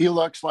 he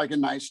looks like a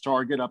nice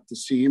target up the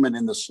seam and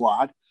in the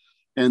slot.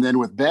 And then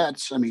with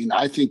Betts, I mean,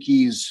 I think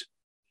he's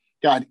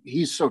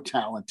so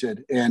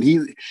talented, and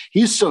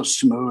he's so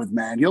smooth,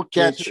 man. He'll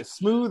catch.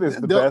 Smooth is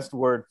the best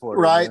word for it.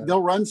 Right. Man.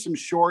 They'll run some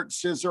short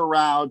scissor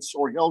routes,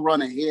 or he'll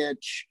run a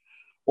hitch,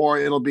 or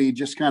it'll be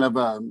just kind of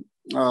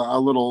a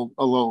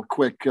little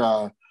quick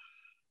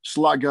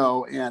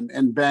sluggo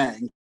and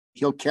bang.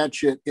 He'll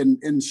catch it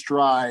in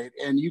stride,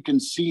 and you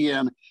can see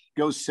him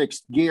go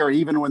sixth gear.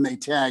 Even when they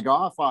tag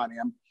off on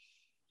him,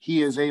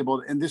 he is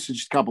able, and this is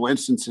just a couple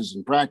instances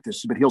in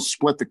practice, but he'll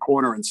split the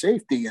corner and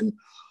safety and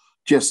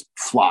just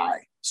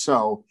fly.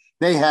 So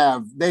they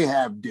have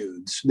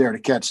dudes there to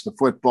catch the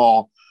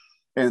football,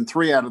 and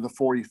 3 out of the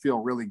 4 you feel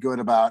really good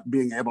about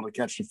being able to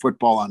catch the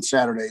football on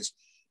Saturdays,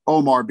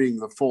 Omar being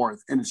the 4th.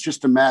 And it's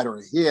just a matter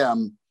of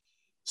him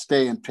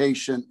staying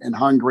patient and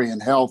hungry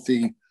and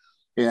healthy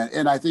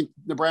And I think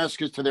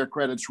Nebraska's, to their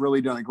credit's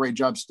really done a great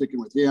job sticking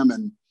with him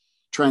and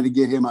trying to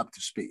get him up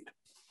to speed.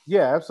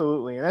 Yeah,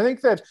 absolutely. And I think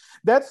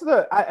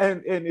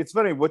and it's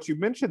funny, what you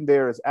mentioned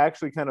there is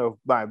actually kind of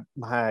my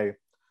I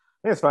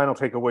guess final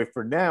takeaway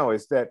for now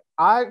is that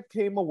I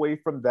came away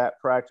from that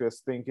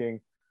practice thinking,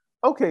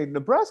 okay,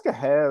 Nebraska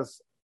has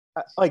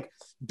like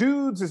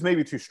dudes is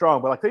maybe too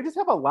strong, but like they just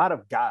have a lot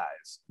of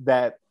guys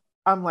that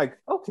I'm like,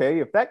 okay,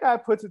 if that guy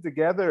puts it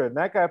together and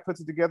that guy puts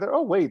it together,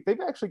 oh wait, they've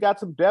actually got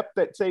some depth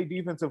at, say,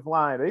 defensive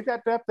line. They've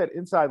got depth at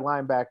inside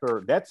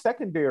linebacker. That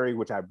secondary,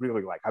 which I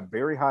really like, I'm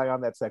very high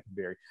on that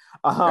secondary.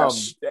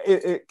 Yes.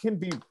 It can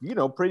be,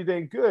 pretty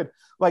dang good.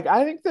 Like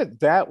I think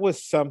that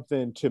was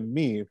something to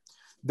me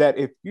that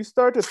if you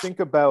start to think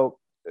about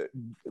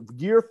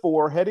year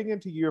 4, heading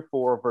into year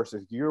 4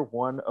 versus year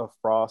 1 of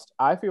Frost,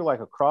 I feel like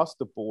across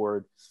the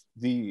board,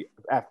 the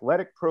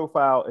athletic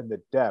profile and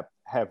the depth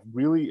have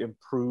really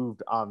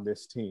improved on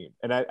this team.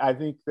 And I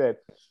think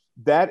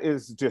that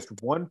is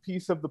just one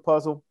piece of the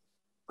puzzle.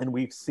 And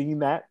we've seen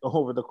that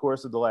over the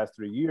course of the last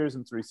 3 years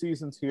and 3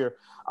 seasons here.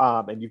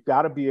 And you've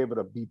got to be able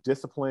to be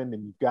disciplined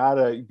and you've got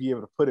to be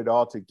able to put it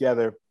all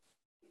together.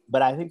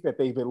 But I think that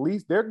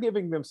they're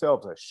giving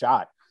themselves a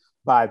shot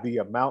by the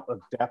amount of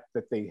depth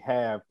that they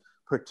have,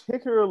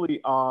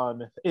 particularly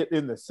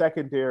in the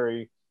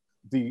secondary,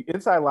 the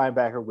inside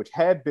linebacker, which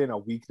had been a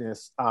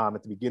weakness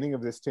at the beginning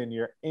of this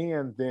tenure,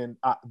 and then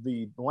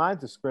the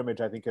lines of scrimmage,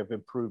 I think, have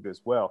improved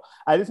as well.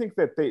 I just think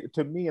that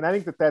I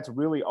think that that's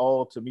really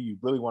all to me. You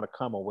really want to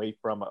come away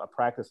from a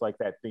practice like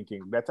that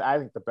thinking that's, I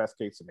think, the best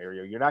case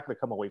scenario. You're not going to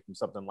come away from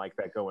something like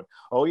that going,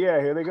 oh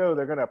yeah, here they go.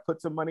 They're going to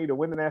put some money to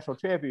win the national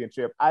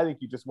championship. I think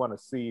you just want to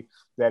see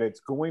that it's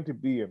going to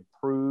be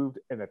improved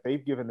and that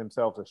they've given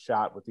themselves a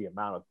shot with the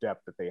amount of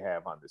depth that they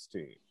have on this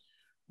team.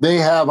 They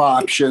have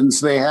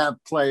options. They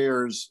have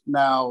players.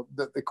 Now,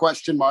 the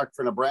question mark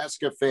for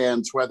Nebraska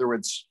fans, whether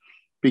it's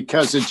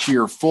because it's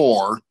year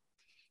 4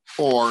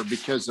 or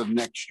because of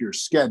next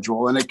year's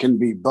schedule, and it can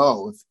be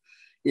both,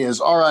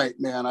 is, all right,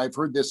 man, I've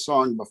heard this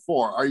song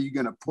before. Are you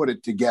going to put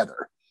it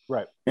together?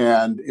 Right.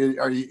 And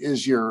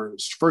is your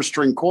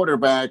first-string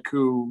quarterback,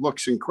 who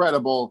looks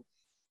incredible,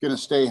 going to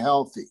stay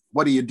healthy?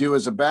 What do you do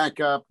as a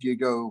backup? Do you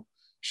go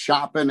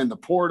shopping in the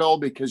portal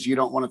because you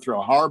don't want to throw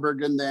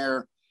Harburg in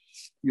there?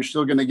 You're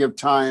still going to give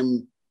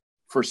time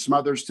for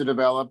Smothers to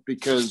develop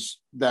because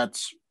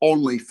that's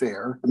only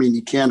fair. I mean,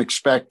 you can't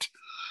expect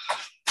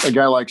a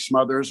guy like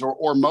Smothers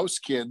or most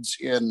kids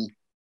in,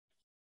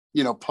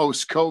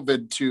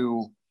 post-COVID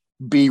to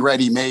be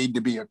ready-made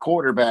to be a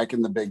quarterback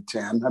in the Big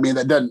Ten. I mean,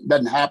 that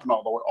doesn't happen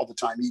all the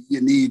time.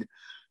 You need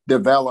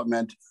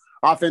development.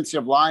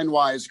 Offensive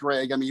line-wise,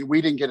 Greg, I mean,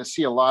 we didn't get to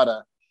see a lot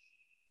of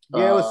it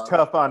was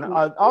tough on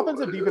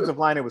offensive, defensive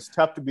line. It was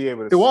tough to be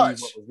able to see what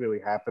was really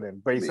happening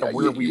based on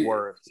where we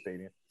were at the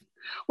stadium.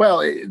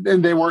 Well,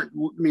 and they weren't.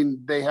 I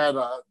mean, they had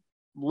a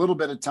little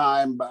bit of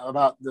time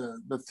about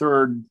the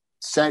third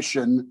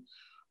session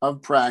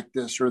of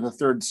practice or the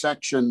third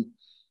section.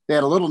 They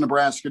had a little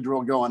Nebraska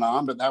drill going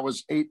on, but that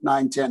was 8,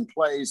 9, 10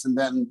 plays, and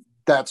then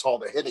that's all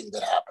the hitting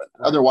that happened.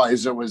 Right.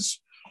 Otherwise, it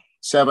was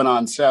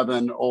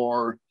 7-on-7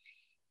 or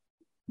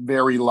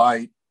very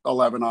light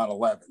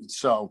 11-on-11.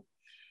 So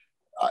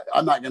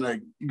I'm not going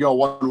to go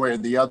one way or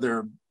the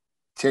other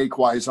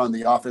take-wise on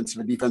the offensive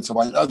and defensive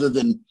line, other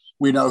than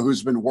we know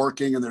who's been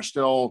working and they're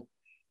still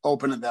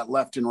open at that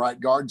left and right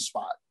guard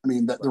spot. I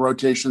mean, the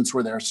rotations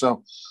were there.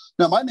 So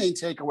now my main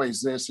takeaway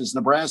is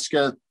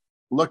Nebraska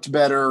looked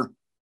better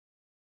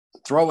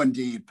throwing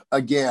deep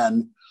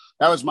again.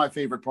 That was my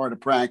favorite part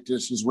of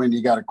practice, is when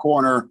you got a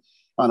corner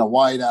on a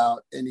wide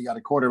out and you got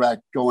a quarterback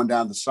going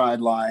down the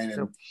sideline,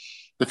 and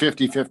the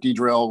 50-50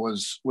 drill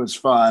was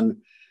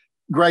fun.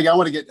 Greg,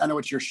 I know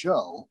it's your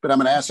show, but I'm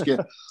going to ask you,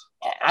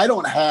 I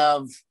don't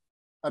have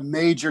a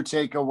major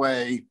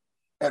takeaway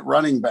at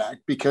running back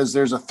because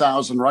there's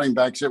 1,000 running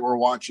backs that we're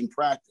watching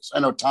practice. I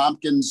know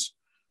Tompkins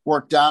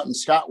worked out and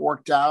Scott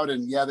worked out,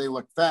 and yeah, they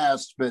look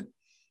fast, but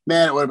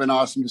man, it would have been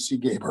awesome to see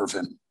Gabe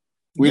Ervin.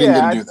 We didn't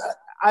get to do that.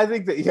 I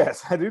think that,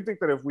 yes, I do think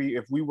that if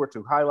we were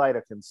to highlight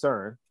a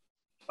concern,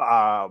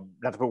 not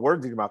to put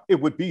words in your mouth,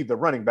 it would be the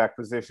running back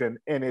position.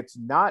 And it's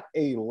not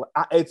a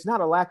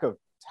lack of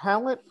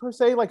talent per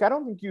se. Like, I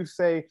don't think you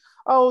say,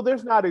 oh,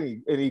 there's not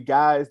any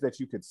guys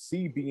that you could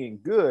see being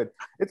good.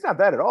 It's not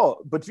that at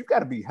all, but you've got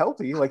to be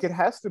healthy. Like, it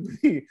has to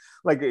be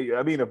like,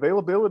 I mean,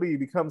 availability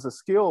becomes a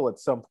skill at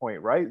some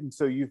point, right? And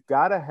so you've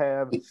got to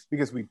have,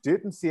 because we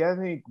didn't see, I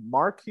think,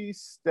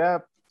 Marquise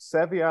Stepp,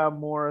 Sevion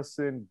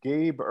Morrison,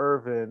 Gabe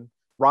Ervin,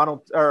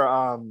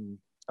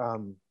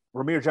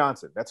 Ramir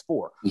Johnson. That's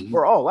 4. Mm-hmm.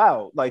 We're all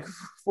out. Like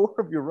 4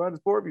 of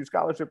your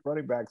scholarship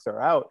running backs are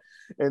out.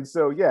 And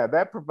so, yeah,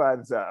 that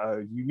provides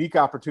a unique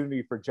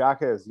opportunity for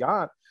Jacques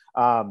Yant.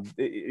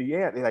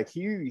 Like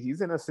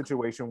he's in a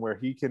situation where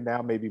he can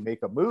now maybe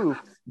make a move.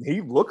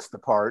 He looks the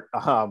part.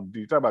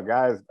 You talk about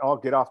guys all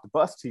get off the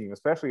bus team,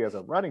 especially as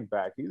a running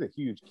back. He's a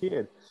huge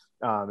kid.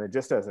 And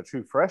just as a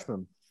true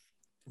freshman.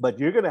 But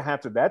you're going to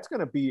have to, that's going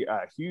to be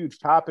a huge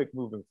topic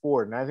moving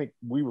forward. And I think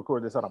we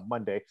record this on a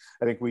Monday.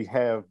 I think we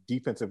have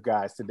defensive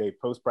guys today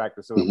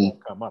post-practice, so it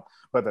won't come up.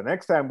 But the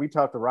next time we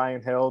talk to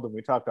Ryan Held and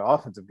we talk to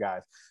offensive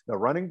guys, the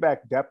running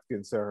back depth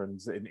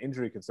concerns and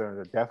injury concerns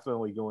are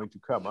definitely going to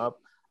come up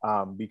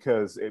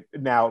because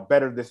now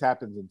better this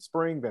happens in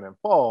spring than in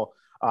fall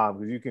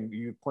because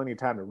you have plenty of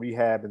time to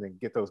rehab and then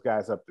get those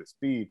guys up to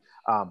speed.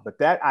 But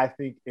that, I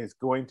think, is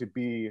going to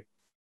be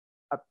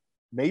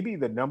maybe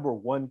the number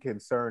one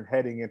concern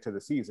heading into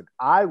the season.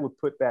 I would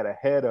put that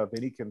ahead of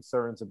any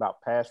concerns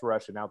about pass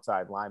rush and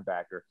outside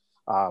linebacker,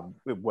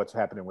 what's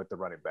happening with the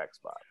running back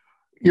spot.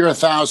 You're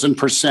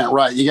 1,000%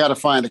 right. You got to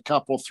find a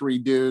couple, 3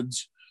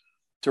 dudes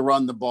to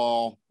run the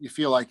ball. You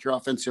feel like your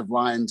offensive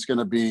line is going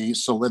to be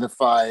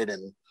solidified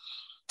and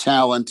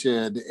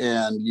talented,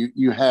 and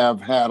you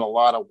have had a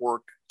lot of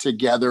work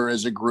together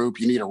as a group.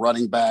 You need a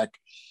running back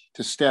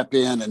to step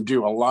in and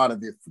do a lot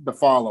of the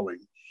following: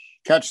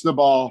 catch the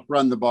ball,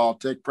 run the ball,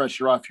 take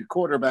pressure off your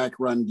quarterback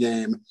run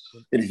game.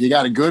 And if you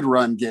got a good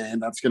run game,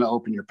 that's going to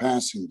open your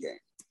passing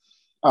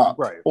game.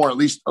 Right. Or at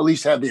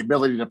least have the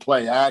ability to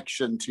play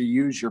action to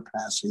use your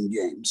passing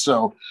game.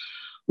 So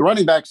the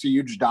running back's a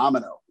huge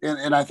domino.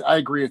 And I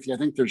agree with you. I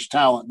think there's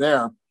talent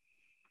there.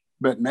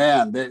 But,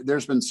 man,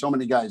 there's been so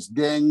many guys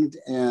dinged.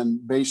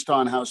 And based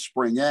on how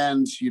spring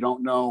ends, you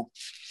don't know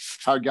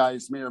how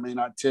guys may or may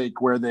not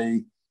take where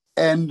they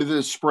end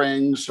the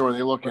spring, so are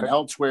they looking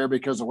elsewhere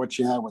because of what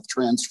you have with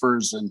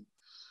transfers and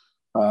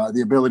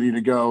the ability to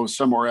go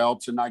somewhere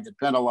else and not get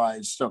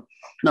penalized. So,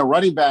 no,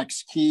 running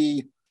back's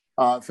key.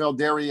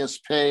 Feldarius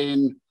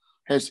Payne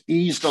has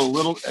eased a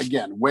little,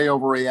 again, way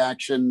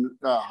overreaction,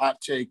 hot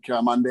take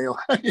Monday,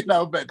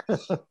 but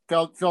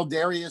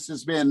Feldarius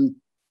has been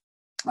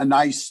a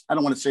nice, I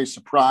don't want to say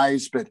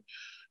surprise, but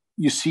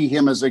you see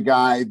him as a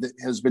guy that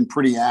has been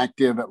pretty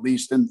active, at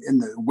least in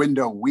the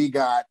window we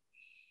got,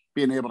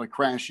 being able to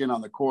crash in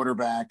on the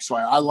quarterback. So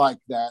I like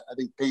that. I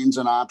think Payne's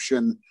an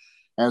option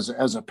as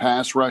a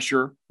pass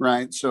rusher,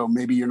 right? So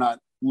maybe you're not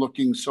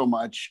looking so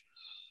much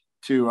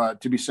to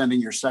be sending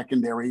your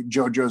secondary.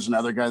 JoJo's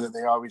another guy that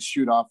they always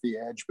shoot off the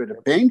edge. But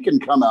if Payne can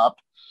come up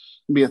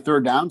and be a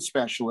third down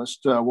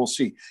specialist, we'll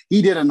see.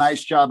 He did a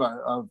nice job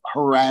of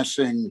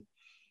harassing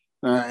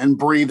and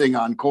breathing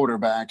on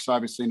quarterbacks.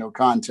 Obviously, no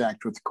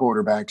contact with the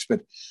quarterbacks,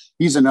 but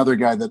he's another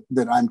guy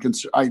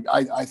that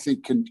I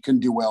think can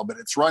do well. But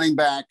it's running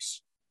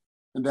backs,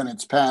 and then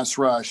it's pass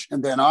rush,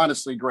 and then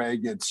honestly,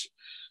 Greg, it's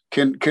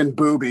can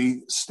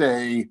Booby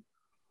stay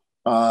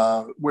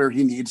where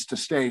he needs to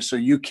stay so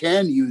you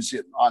can use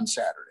it on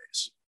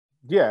Saturdays.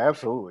 Yeah,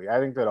 absolutely. I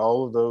think that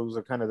all of those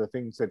are kind of the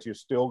things that you're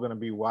still going to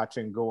be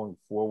watching going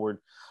forward.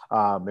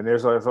 And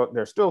there's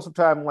still some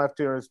time left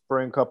here in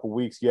spring, couple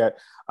weeks yet.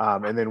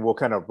 And then we'll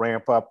kind of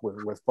ramp up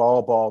with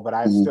fall ball. But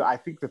I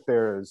think that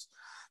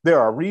there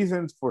are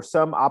reasons for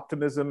some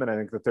optimism. And I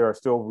think that there are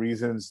still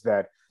reasons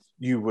that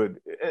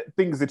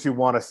things that you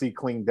want to see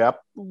cleaned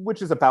up,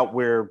 which is about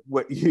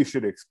what you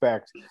should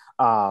expect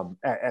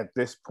at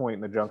this point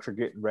in the juncture,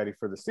 getting ready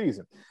for the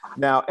season.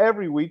 Now,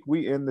 every week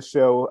we end the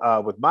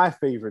show with my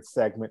favorite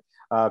segment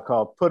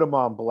called Put 'em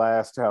on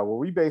Blast, where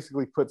we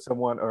basically put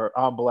someone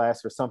on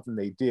blast for something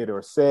they did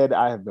or said.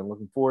 I have been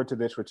looking forward to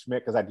this with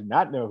Schmidt because I do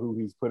not know who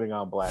he's putting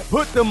on blast.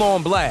 Put them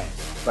on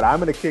blast. But I'm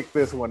going to kick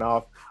this one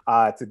off.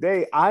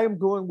 Today, I am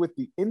going with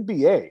the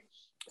NBA.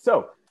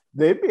 So,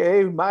 the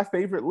NBA, my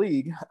favorite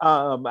league,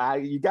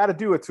 you got to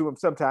do it to them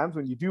sometimes.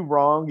 When you do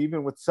wrong,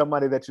 even with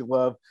somebody that you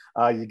love,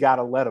 you got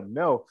to let them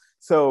know.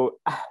 So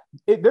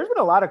there's been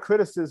a lot of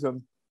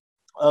criticism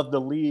of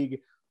the league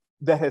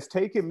that has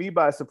taken me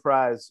by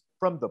surprise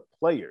from the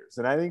players.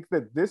 And I think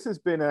that this has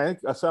been, I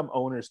think some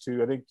owners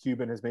too, I think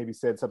Cuban has maybe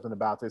said something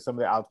about this, some of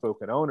the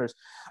outspoken owners,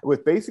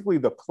 with basically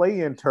the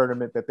play-in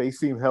tournament that they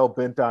seem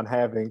hell-bent on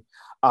having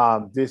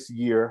this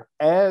year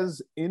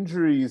as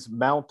injuries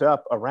mount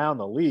up around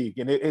the league.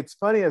 And it's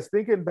funny, I was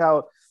thinking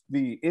about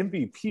the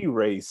MVP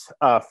race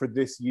for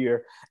this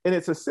year, and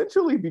it's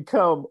essentially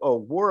become a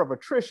war of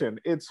attrition.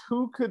 It's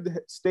who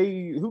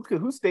stayed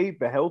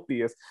the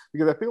healthiest,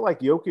 because I feel like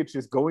Jokic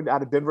is going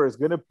out of Denver is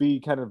going to be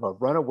kind of a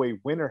runaway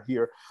winner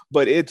here,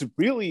 but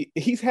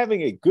he's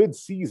having a good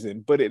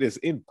season, but it is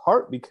in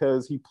part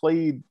because he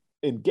played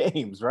in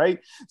games, right?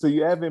 So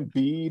you have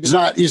Embiid.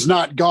 He's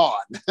not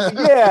gone.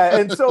 Yeah,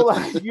 and so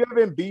you have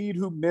Embiid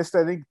who missed,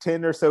 I think,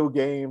 10 or so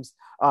games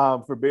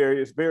for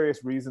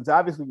various reasons.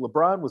 Obviously,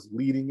 LeBron was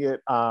leading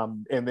it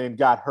and then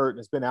got hurt and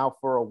has been out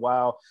for a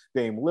while.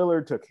 Dame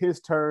Lillard took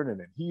his turn and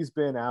then he's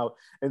been out.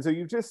 And so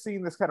you've just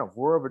seen this kind of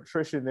war of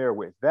attrition there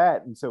with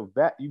that. And so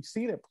that you've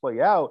seen it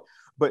play out.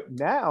 But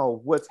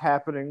now what's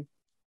happening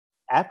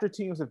after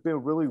teams have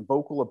been really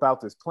vocal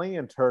about this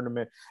play-in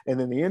tournament and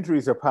then the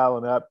injuries are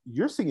piling up,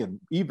 you're seeing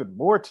even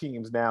more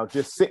teams now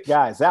just sit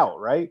guys out,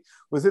 right?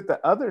 Was it the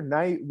other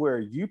night where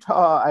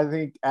Utah, I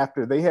think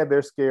after they had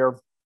their scare,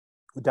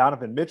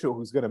 Donovan Mitchell,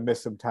 who's going to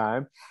miss some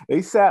time,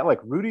 they sat like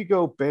Rudy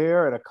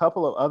Gobert and a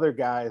couple of other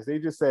guys. They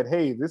just said,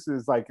 hey, this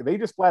is they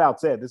just flat out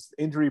said this is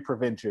injury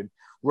prevention.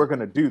 we're going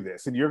to do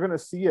this. And you're going to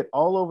see it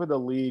all over the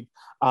league.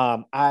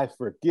 I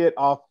forget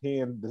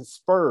offhand the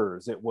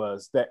Spurs it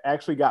was that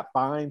actually got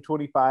fined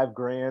 25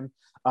 grand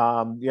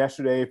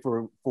yesterday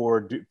for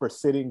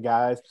sitting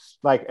guys.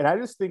 Like, and I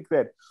just think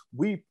that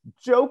we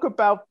joke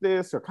about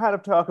this or kind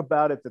of talk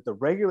about it, that the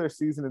regular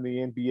season in the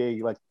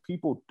NBA, like,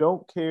 people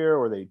don't care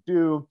or they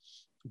do.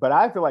 But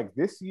I feel like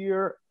this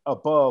year,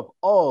 above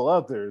all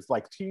others,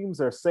 like, teams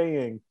are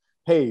saying,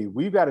 hey,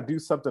 we've got to do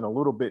something a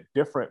little bit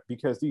different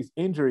because these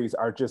injuries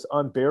are just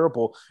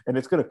unbearable. And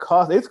it's going to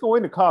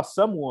cost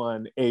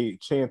someone a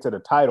chance at a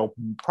title,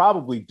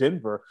 probably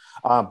Denver,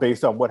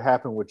 based on what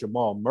happened with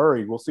Jamal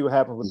Murray. We'll see what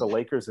happens with the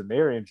Lakers and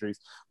their injuries.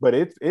 But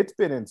it's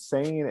been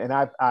insane. And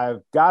I've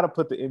got to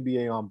put the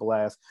NBA on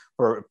blast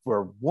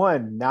for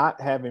one,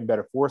 not having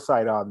better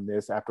foresight on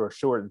this after a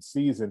shortened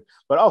season,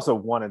 but also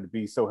wanting to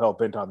be so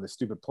hell-bent on this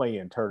stupid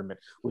play-in tournament,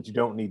 which you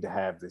don't need to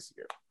have this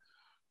year.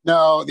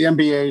 No, the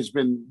NBA has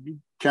been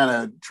kind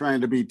of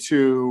trying to be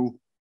too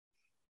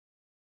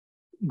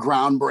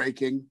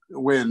groundbreaking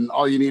when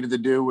all you needed to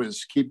do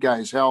was keep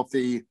guys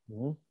healthy,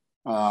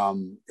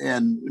 and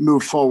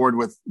move forward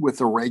with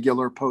the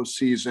regular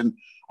postseason.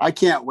 I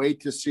can't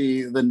wait to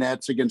see the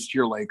Nets against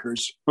your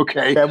Lakers.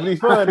 Okay. That'll be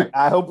fun.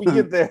 I hope we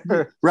get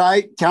there.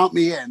 Right? Count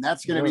me in.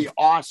 That's going to be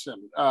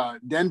awesome.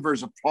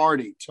 Denver's a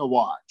party to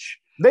watch.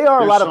 They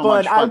are a lot of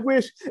fun. fun. I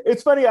wish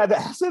it's funny. I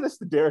said this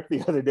to Derek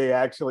the other day.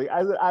 Actually,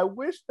 I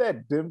wish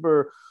that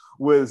Denver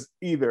was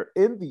either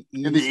in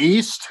the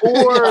East,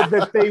 or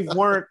that they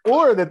weren't,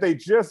 or that they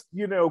just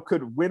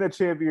could win a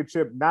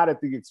championship, not at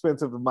the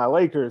expense of my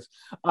Lakers,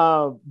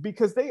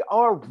 because they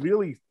are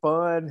really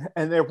fun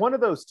and they're one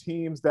of those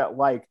teams that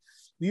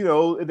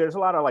there's a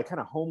lot of kind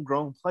of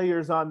homegrown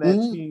players on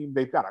that team.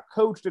 They've got a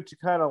coach that you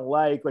kind of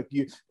like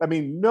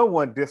no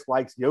one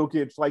dislikes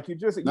Jokic.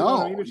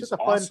 It's just a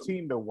fun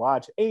team to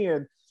watch.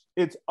 And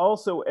it's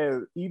also,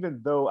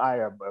 even though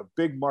I am a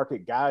big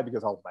market guy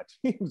because all of my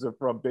teams are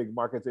from big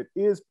markets, it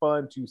is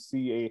fun to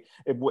see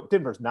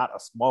Denver's not a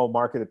small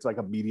market. It's like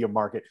a medium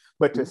market,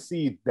 but to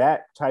see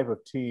that type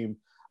of team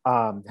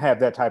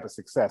have that type of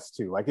success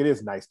too. It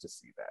is nice to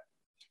see that.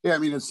 Yeah, I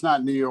mean, it's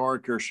not New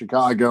York or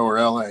Chicago or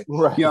LA.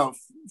 Right.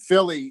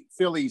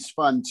 Philly's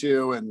fun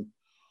too, and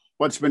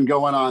what's been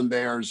going on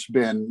there's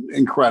been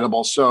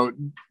incredible. So,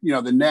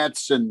 the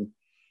Nets and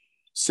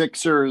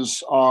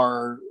Sixers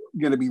are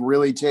going to be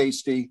really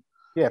tasty.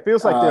 Yeah, it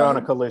feels like they're on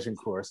a collision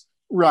course.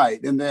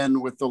 Right. And then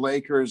with the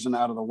Lakers and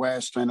out of the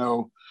West, I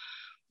know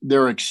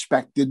they're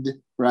expected,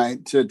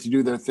 right, to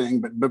do their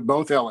thing, but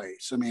both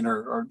LAs,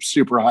 are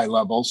super high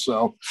level.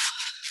 So,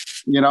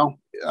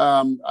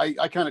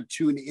 I kind of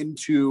tune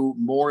into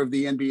more of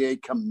the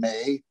NBA come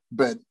May,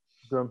 but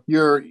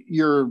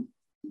your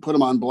put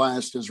them on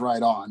blast is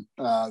right on.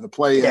 The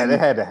play. Yeah, they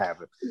had to have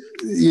it.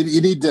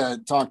 You need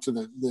to talk to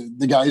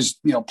the guys,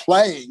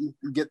 playing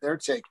and get their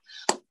take.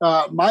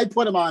 My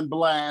put them on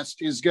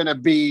blast is going to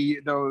be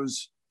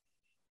those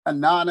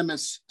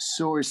anonymous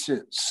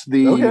sources,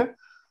 the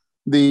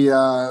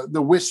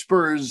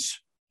whispers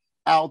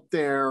out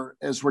there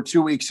as we're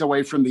 2 weeks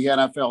away from the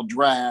NFL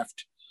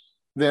draft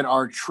that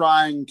are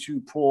trying to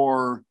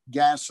pour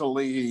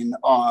gasoline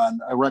on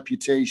a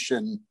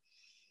reputation,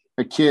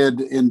 a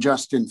kid in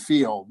Justin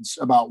Fields,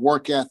 about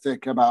work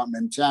ethic, about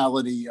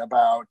mentality,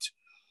 about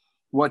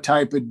what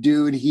type of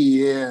dude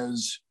he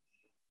is.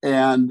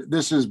 And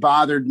this has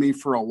bothered me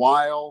for a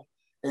while.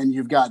 And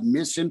you've got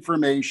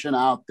misinformation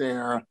out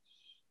there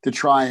to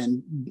try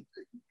and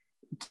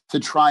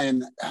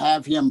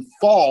have him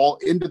fall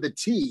into the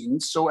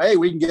teens. So, hey,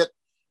 we can get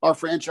our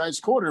franchise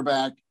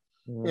quarterback.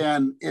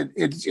 And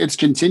it's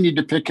continued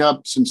to pick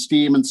up some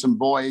steam and some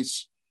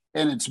voice,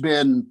 and it's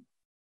been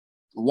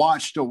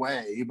washed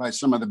away by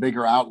some of the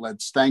bigger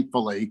outlets,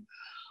 thankfully.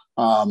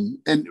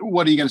 And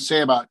what are you going to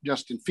say about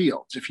Justin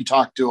Fields if you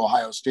talk to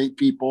Ohio State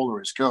people or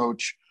his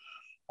coach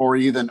or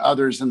even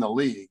others in the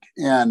league?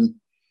 And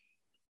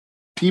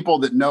people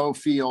that know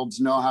Fields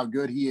know how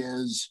good he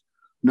is,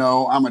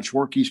 know how much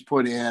work he's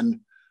put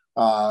in,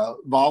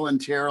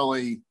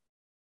 voluntarily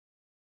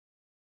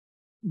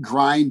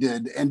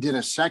grinded and did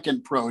a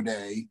second pro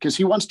day because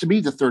he wants to be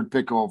the third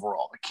pick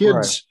overall. The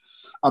kid's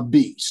a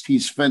beast.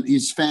 He's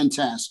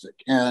fantastic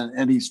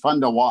and he's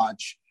fun to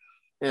watch.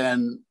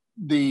 And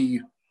the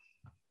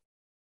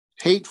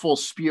hateful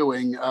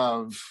spewing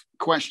of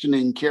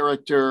questioning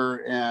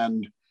character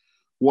and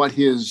what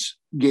his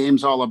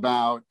game's all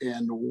about,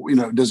 and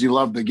does he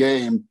love the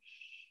game?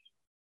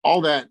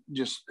 All that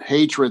just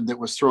hatred that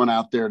was thrown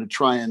out there to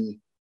try and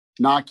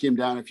knock him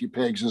down a few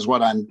pegs is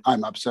what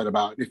I'm upset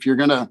about. If you're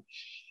gonna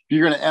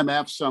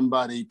MF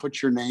somebody,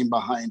 put your name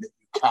behind it,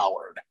 you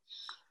coward.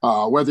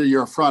 Whether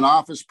you're a front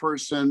office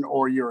person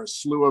or you're a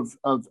slew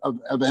of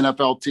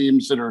NFL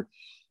teams that are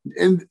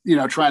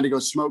trying to go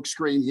smoke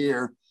screen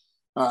here,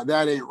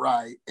 that ain't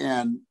right.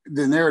 And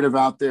the narrative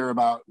out there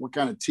about what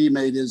kind of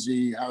teammate is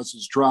he, how's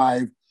his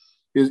drive,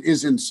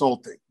 is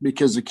insulting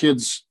because the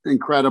kid's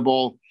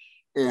incredible,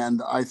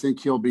 and I think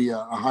he'll be a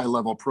high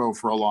level pro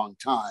for a long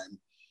time.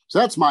 So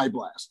that's my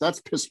blast.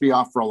 That's pissed me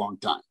off for a long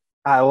time.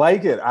 I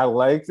like it. I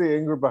like the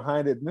anger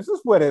behind it. And this is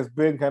what has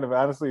been kind of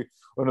honestly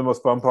one of the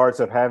most fun parts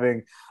of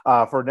having,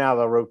 for now,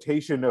 the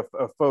rotation of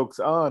folks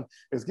on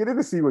is getting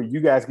to see what you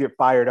guys get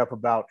fired up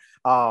about.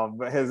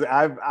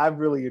 I've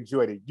really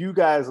enjoyed it. You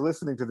guys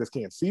listening to this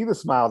can't see the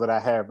smile that I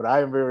have, but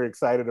I am very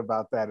excited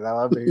about that. And I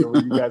love to hear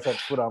what you guys have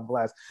to put on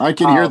blast. I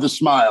can hear the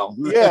smile.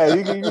 Yeah,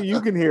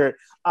 you can hear it.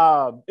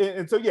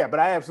 And so, yeah, but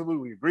I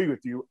absolutely agree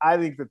with you. I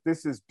think that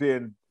this has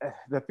been,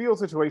 the field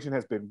situation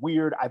has been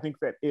weird. I think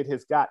that it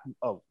has gotten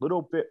a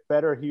little bit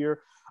better here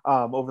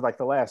over like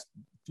the last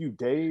few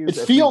days.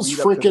 It feels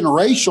freaking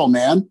racial,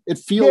 man. It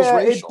feels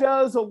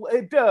racial.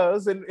 It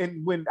does.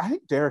 And when I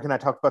think Derek and I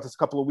talked about this a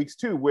couple of weeks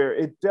too, where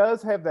it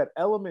does have that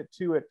element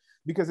to it,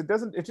 because it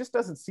just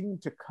doesn't seem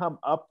to come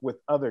up with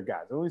other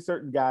guys. Only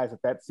certain guys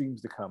that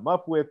seems to come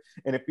up with,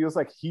 and it feels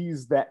like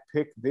he's that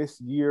pick this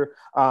year.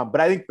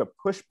 But I think the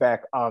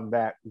pushback on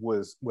that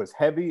was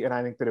heavy, and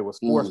I think that it was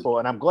forceful,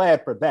 and I'm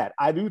glad for that.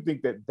 I do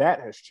think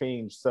that has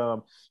changed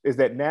some, is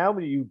that now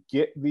that you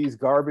get these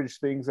garbage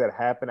things that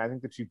happen, I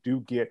think that you do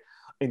get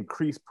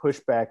increased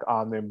pushback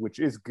on them, which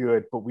is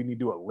good, but we need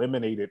to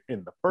eliminate it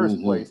in the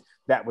first place.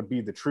 That would be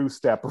the true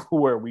step of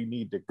where we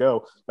need to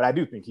go. But I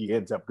do think he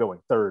ends up going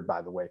third,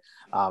 by the way.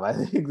 I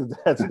think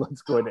that's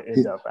what's going to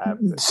end up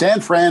happening.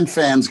 San Fran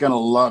fans going to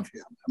love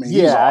him. I mean,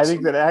 yeah, awesome. I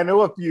think that I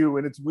know a few,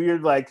 and it's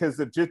weird, like,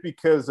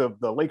 because of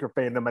the Laker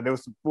fandom, I know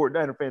some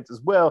 49er fans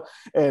as well,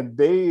 and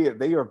they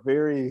are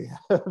very,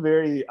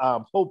 very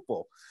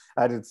hopeful.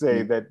 I did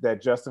say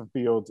that Justin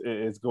Fields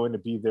is going to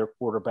be their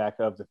quarterback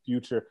of the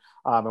future.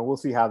 And we'll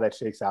see how that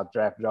shakes out.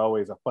 Draft is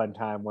always a fun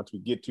time once we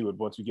get to it,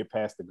 once we get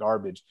past the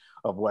garbage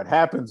of what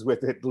happens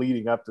with it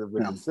leading up to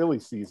the silly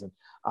season.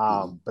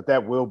 But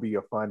that will be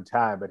a fun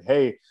time. But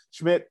hey,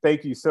 Schmidt,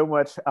 thank you so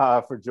much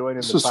for joining.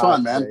 This was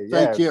fun, man. Today.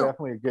 Thank you.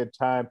 Definitely a good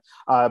time.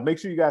 Make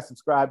sure you guys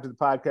subscribe to the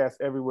podcast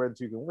everywhere that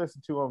you can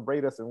listen to them,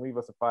 rate us, and leave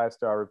us a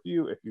 5-star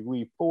review. If you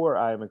leave 4,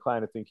 I am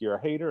inclined to think you're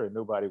a hater, and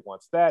nobody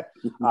wants that.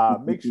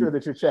 Make sure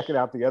that you're checking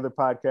out the other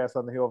podcasts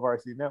on the Hail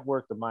Varsity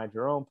Network, the Mind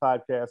Your Own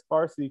podcast,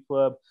 Varsity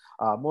Club,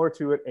 More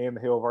to It, and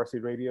the Hail Varsity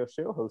Radio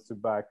Show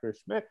hosted by Chris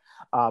Schmidt.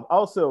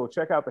 Also,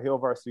 check out the Hail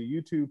Varsity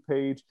YouTube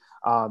page.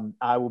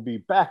 I will be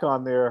back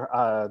on there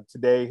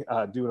today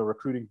doing a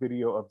recruiting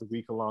video of the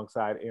week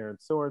alongside Aaron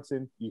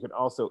Sorensen. You can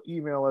also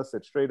email us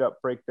at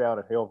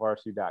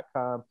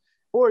straightupbreakdown@hailvarsity.com,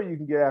 or you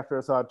can get after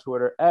us on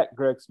Twitter at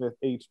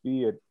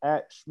GregSmithHB and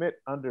at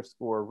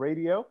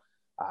Schmidt_radio.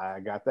 I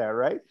got that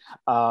right.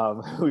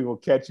 We will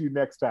catch you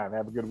next time.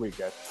 Have a good week,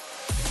 guys.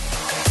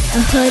 A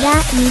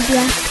Huda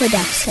Media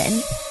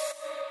Production.